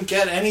you wouldn't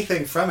get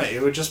anything from it.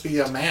 It would just be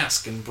a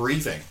mask and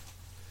breathing.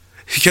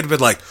 He could have been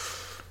like,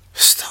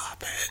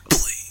 stop it,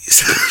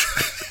 please.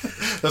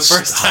 The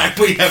first time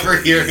we ever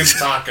hear him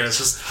talking, it's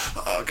just,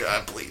 oh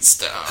God, please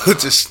stop.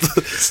 Just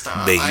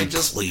Stop. may I you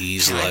just,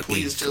 please can I let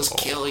please me just go.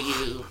 kill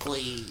you,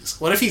 please?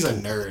 What if he's a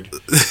nerd?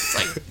 It's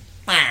like,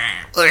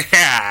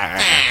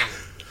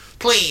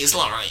 please,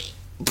 Laurie.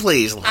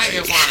 Please, I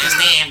just want to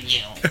stab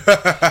you.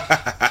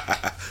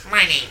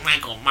 My name's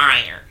Michael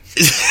Myers.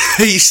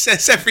 he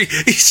says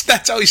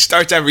that's how he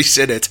starts every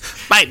sentence.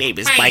 My name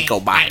is My Michael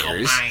name's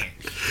Myers.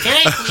 Can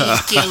I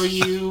please kill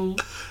you?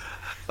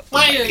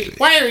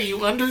 Why are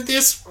you under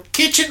this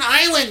kitchen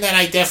island that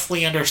I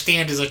definitely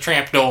understand is a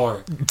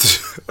trapdoor?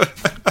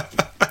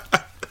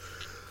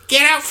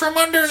 Get out from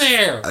under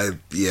there!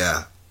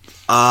 Yeah.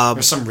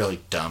 There's some really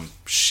dumb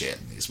shit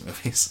in these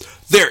movies.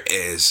 There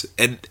is,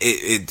 and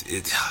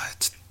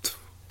it's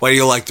why do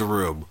you like The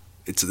Room?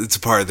 It's a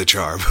part of the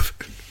charm.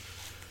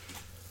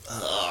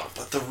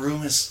 But the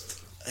room is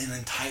an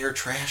entire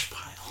trash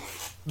pile,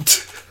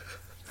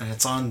 and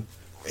it's on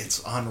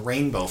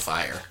rainbow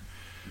fire.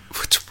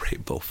 What's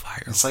Rainbow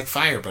Fire? It's like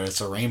fire, but it's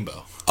a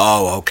rainbow.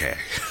 Oh, okay.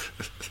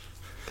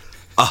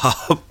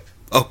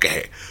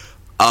 Okay.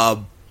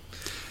 Do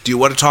you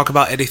want to talk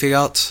about anything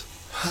else?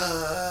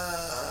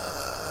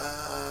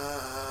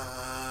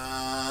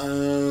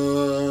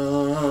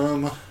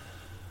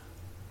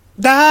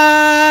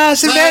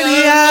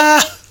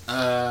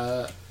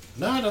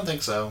 No, I don't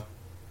think so.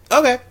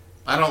 Okay.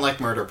 I don't like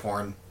murder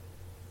porn.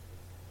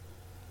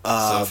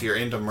 So if you're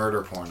into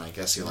murder porn, I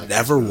guess you like.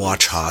 Never these movies.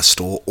 watch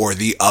Hostel or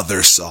the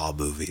other Saw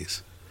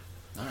movies.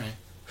 All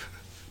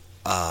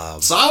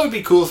right. Saw would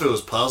be cool if it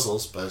was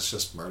puzzles, but it's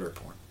just murder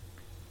porn.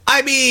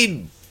 I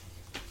mean,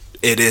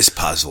 it is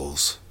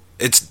puzzles.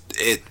 It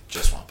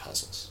Just want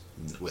puzzles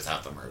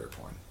without the murder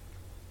porn.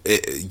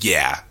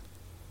 yeah.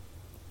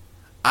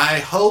 I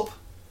hope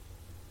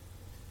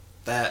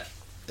that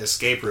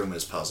Escape Room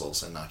is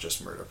puzzles and not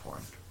just murder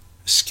porn.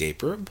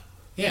 Escape Room?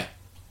 Yeah.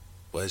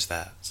 What is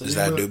that? It's a Is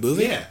that a new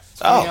movie? Yeah.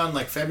 It's going on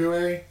like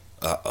February.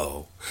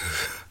 Uh-oh.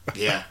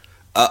 Yeah.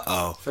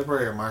 Uh-oh.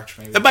 February or March,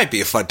 maybe. It might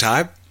be a fun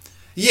time.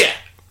 Yeah.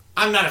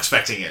 I'm not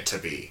expecting it to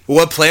be.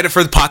 We'll plan it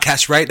for the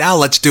podcast right now.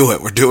 Let's do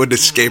it. We're doing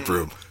Escape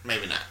Room.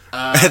 Maybe not.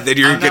 And then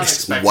you're I'm not getting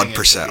expecting 1%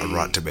 it to on be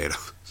Rotten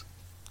Tomatoes.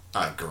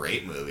 A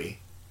great movie.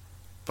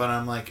 But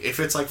I'm like, if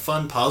it's like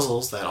fun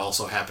puzzles that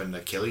also happen to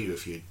kill you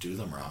if you do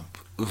them wrong,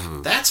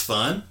 that's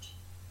fun.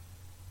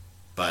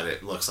 But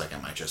it looks like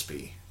it might just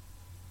be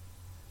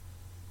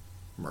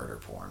murder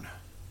porn.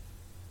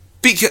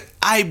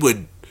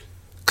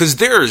 Because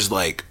there's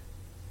like,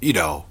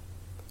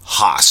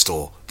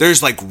 Hostel.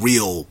 There's like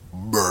real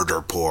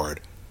murder porn.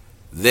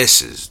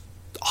 This is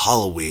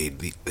Halloween.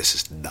 This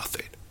is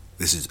nothing.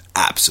 This is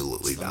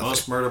absolutely It's the nothing.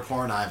 most murder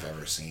porn I've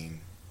ever seen.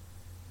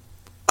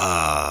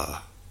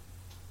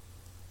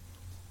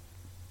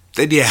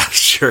 Then yeah,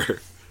 sure. Do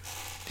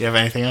you have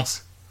anything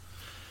else?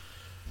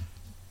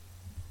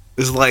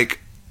 It's like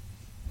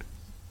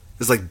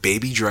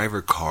Baby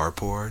Driver car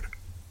porn.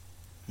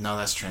 No,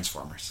 that's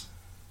Transformers.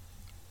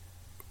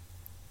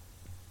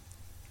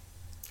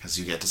 Because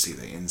you get to see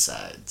the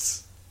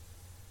insides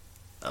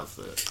of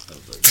the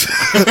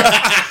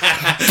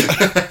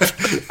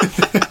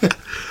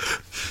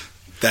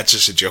That's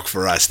just a joke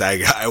for us.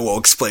 I won't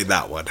explain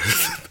that one.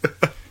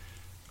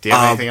 Do you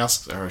have anything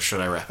else, or should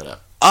I wrap it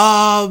up?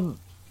 Like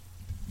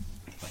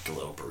a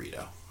little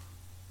burrito.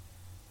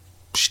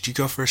 Should you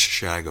go first or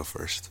should I go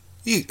first?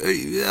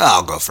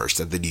 I'll go first,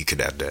 and then you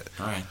can end it.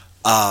 All right.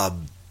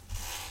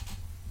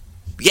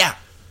 Yeah.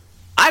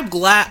 I'm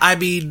glad. I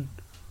mean,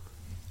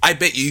 I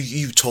bet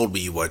you told me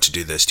you wanted to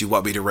do this. Do you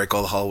want me to rank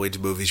all the Halloween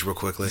movies real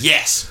quickly?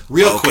 Yes.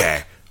 Real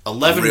quick.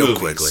 11 real movies.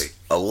 quickly.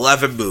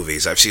 11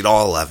 movies. I've seen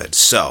all 11.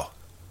 So,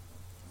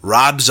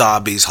 Rob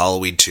Zombie's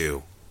Halloween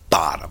 2,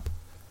 bottom.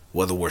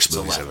 One of the worst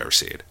movies 11. I've ever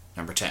seen.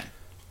 Number 10.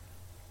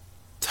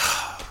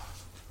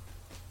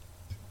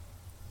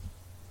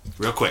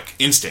 Real quick.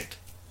 Instinct.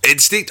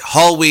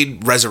 Halloween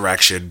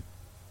Resurrection,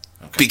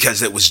 Okay.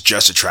 because it was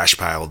just a trash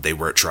pile. They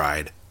weren't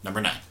tried. Number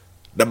 9.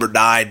 Number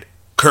 9,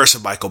 Curse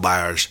of Michael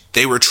Myers.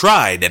 They were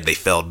tried and they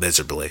failed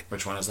miserably.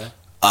 Which one is that?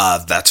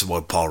 That's the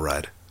one Paul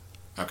read.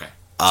 Okay.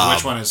 So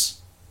which one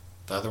is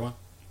the other one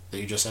that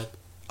you just said?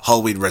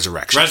 Halloween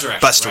Resurrection.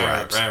 Resurrection. Busta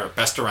Rhymes. Right.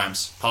 Busta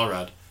Rhymes. Paul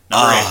Rudd.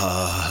 Number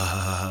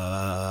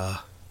 8.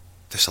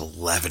 There's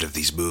 11 of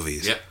these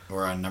movies. Yep.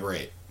 We're on number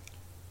 8.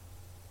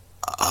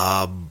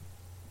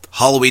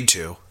 Halloween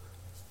 2.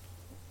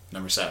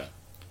 Number 7.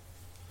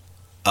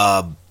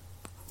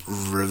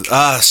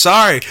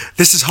 Sorry,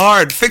 this is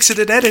hard. Fix it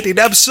in editing.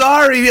 I'm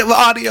sorry.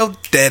 Audio.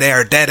 Dead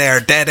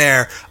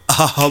air.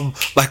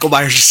 Michael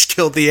Myers just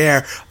killed the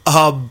air.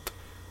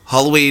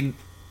 Halloween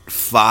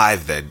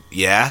 5 then.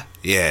 Yeah.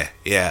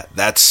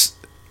 That's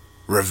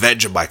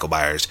Revenge of Michael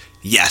Myers.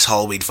 Yes,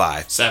 Halloween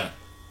 5. 7.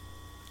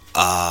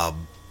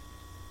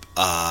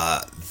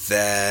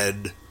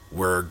 Then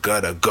we're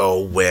gonna go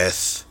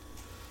with,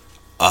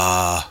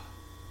 I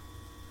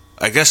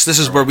guess this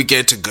is where we get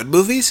into good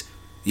movies?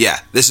 Yeah,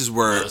 this is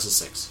where... No, this is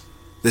 6.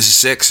 This is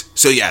 6?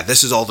 So yeah,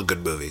 this is all the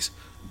good movies.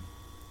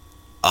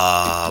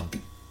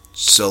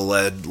 So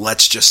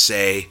let's just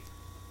say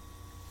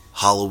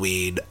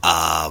Halloween,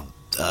 yeah,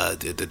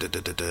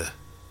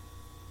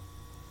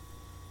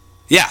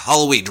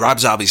 Halloween. Rob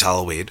Zombie's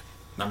Halloween.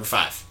 Number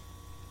 5.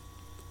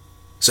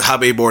 So how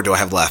many more do I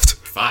have left?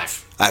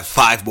 5. I have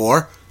 5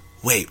 more?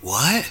 Wait,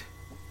 what?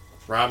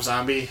 Rob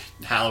Zombie,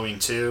 Halloween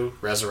 2,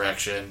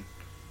 Resurrection,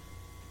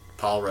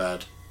 Paul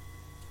Rudd,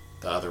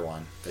 the other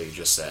one that you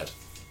just said.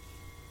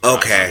 Rob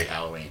Okay. Zombie,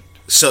 Halloween.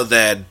 So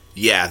then,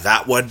 yeah,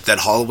 that one, then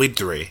Halloween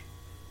 3.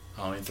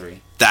 Halloween 3.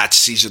 That's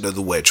Season of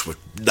the Witch, with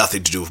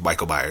nothing to do with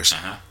Michael Myers.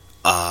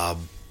 Uh-huh.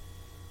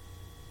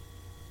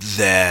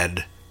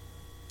 Then,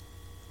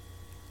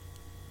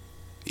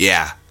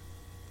 yeah,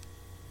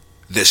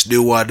 this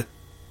new one,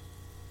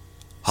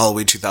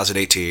 Halloween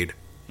 2018,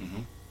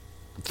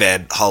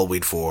 then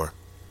Halloween 4,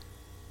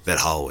 then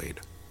Halloween.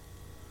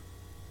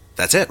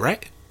 That's it,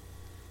 right?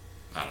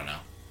 I don't know.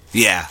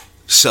 Yeah.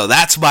 So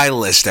that's my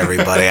list,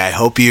 everybody. I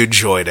hope you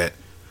enjoyed it.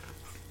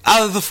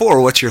 Out of the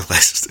 4, what's your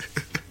list?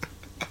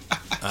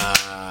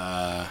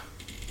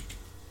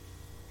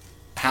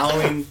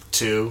 Halloween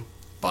 2,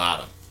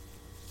 bottom.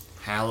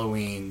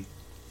 Halloween...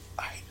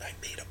 I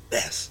made a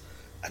mess.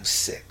 I'm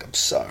sick. I'm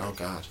sorry. Oh,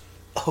 God.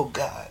 Oh,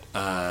 God.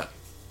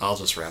 I'll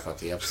just wrap up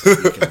the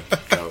episode. You can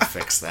go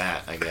fix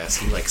that, I guess.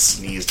 He,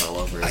 sneezed all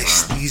over his I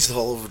arm. sneezed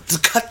all over.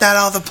 Cut that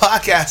out of the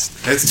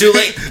podcast. It's too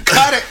late.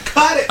 Cut it.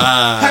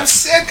 I'm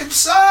sick. I'm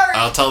sorry.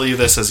 I'll tell you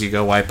this as you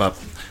go wipe up.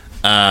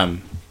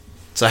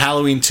 So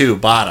Halloween 2,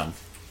 bottom.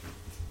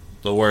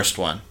 The worst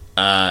one.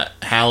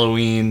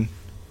 Halloween,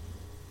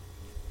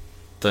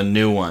 the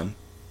new one,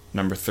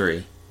 number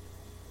 3.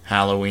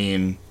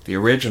 Halloween, the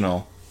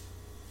original,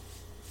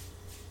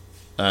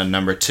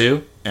 number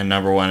 2. And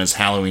number 1 is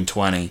Halloween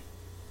 20.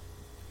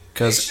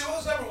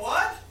 H2O's number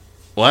 1?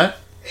 What?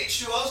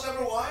 H2O's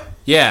number 1?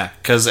 Yeah,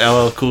 because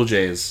LL Cool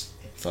J is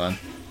fun.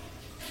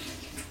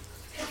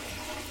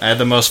 I had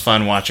the most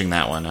fun watching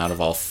that one out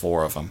of all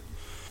 4 of them.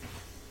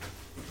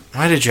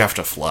 Why did you have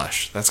to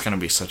flush? That's going to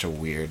be such a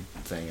weird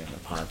thing in the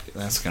podcast.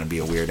 That's going to be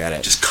a weird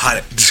edit. Just cut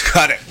it.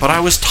 But I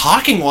was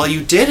talking while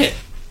you did it.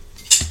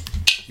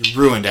 You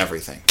ruined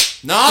everything.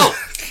 No!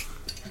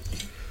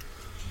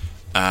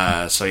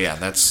 So yeah,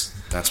 that's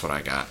what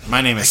I got.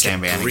 My name is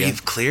Sam Bannigan.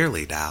 Breathe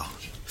clearly now.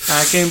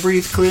 I can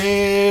breathe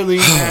clearly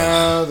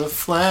now. The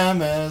phlegm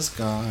has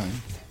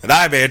gone. And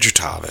I'm Andrew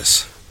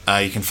Thomas.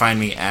 You can find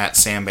me at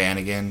Sam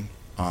Bannigan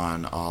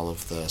on all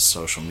of the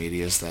social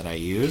medias that I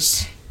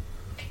use.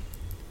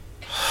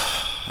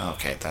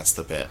 Okay, that's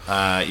the bit.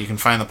 You can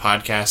find the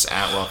podcast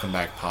at Welcome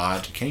Back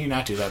Pod. Can you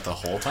not do that the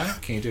whole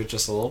time? Can you do it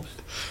just a little bit?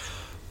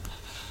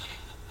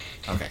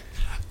 Okay.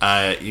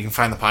 You can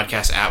find the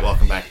podcast at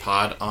Welcome Back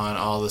Pod on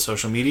all the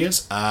social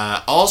medias.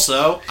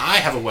 Also, I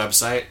have a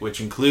website which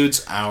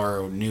includes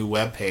our new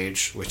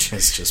webpage, which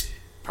is just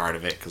part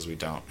of it because we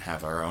don't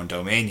have our own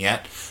domain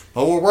yet.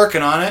 But we're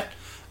working on it.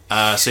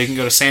 So you can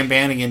go to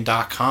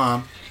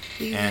sambannigan.com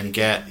and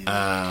get...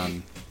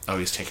 oh,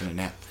 he's taking a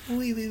nap.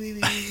 You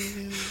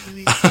can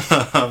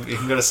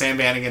go to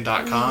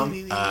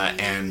sambannigan.com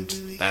and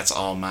that's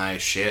all my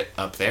shit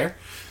up there.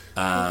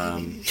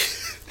 And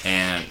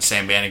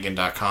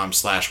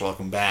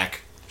sambannigan.com/welcomeback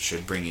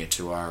should bring you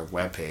to our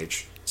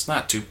webpage. It's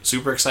not too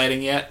super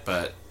exciting yet,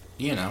 but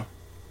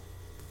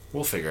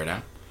we'll figure it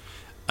out.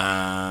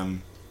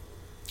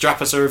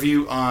 Drop us a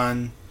review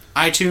on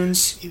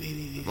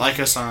iTunes, like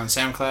us on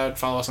SoundCloud,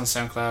 follow us on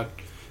SoundCloud,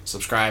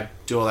 subscribe,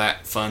 do all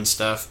that fun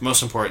stuff.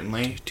 Most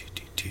importantly,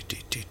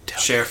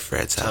 Tell your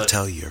friends,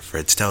 tell your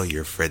friends, tell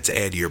your friends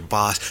and your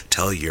boss,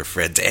 tell your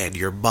friends and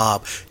your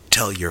mom,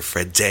 tell your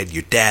friends and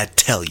your dad,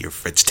 tell your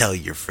friends, tell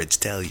your friends,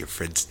 tell your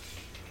friends.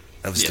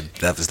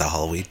 That was the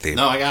Halloween theme.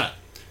 No, I got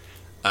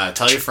it.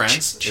 Tell your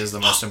friends is the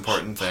most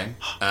important thing.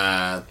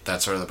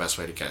 That's sort of the best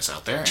way to get us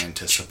out there and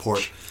to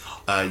support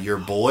your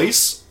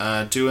boys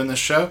doing this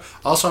show.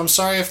 Also, I'm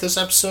sorry if this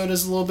episode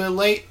is a little bit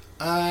late.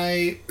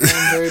 I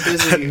am very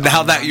busy.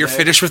 Now that you're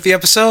finished with the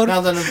episode?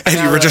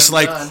 And you were just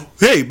like, done.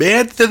 Hey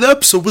man, the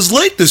episode was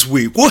late this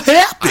week. What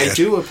happened? I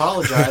do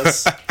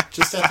apologize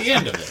just at the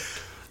end of it.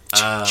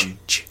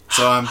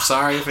 So I'm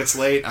sorry if it's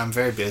late. I'm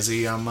very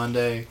busy on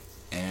Monday.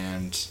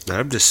 And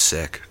I'm just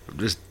sick. I'm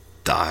just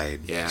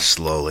dying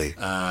slowly.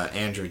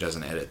 Andrew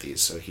doesn't edit these,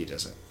 so he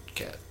doesn't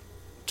get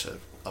to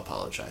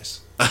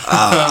apologize.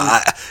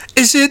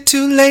 Is it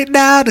too late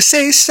now to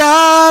say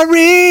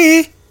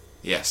sorry?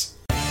 Yes.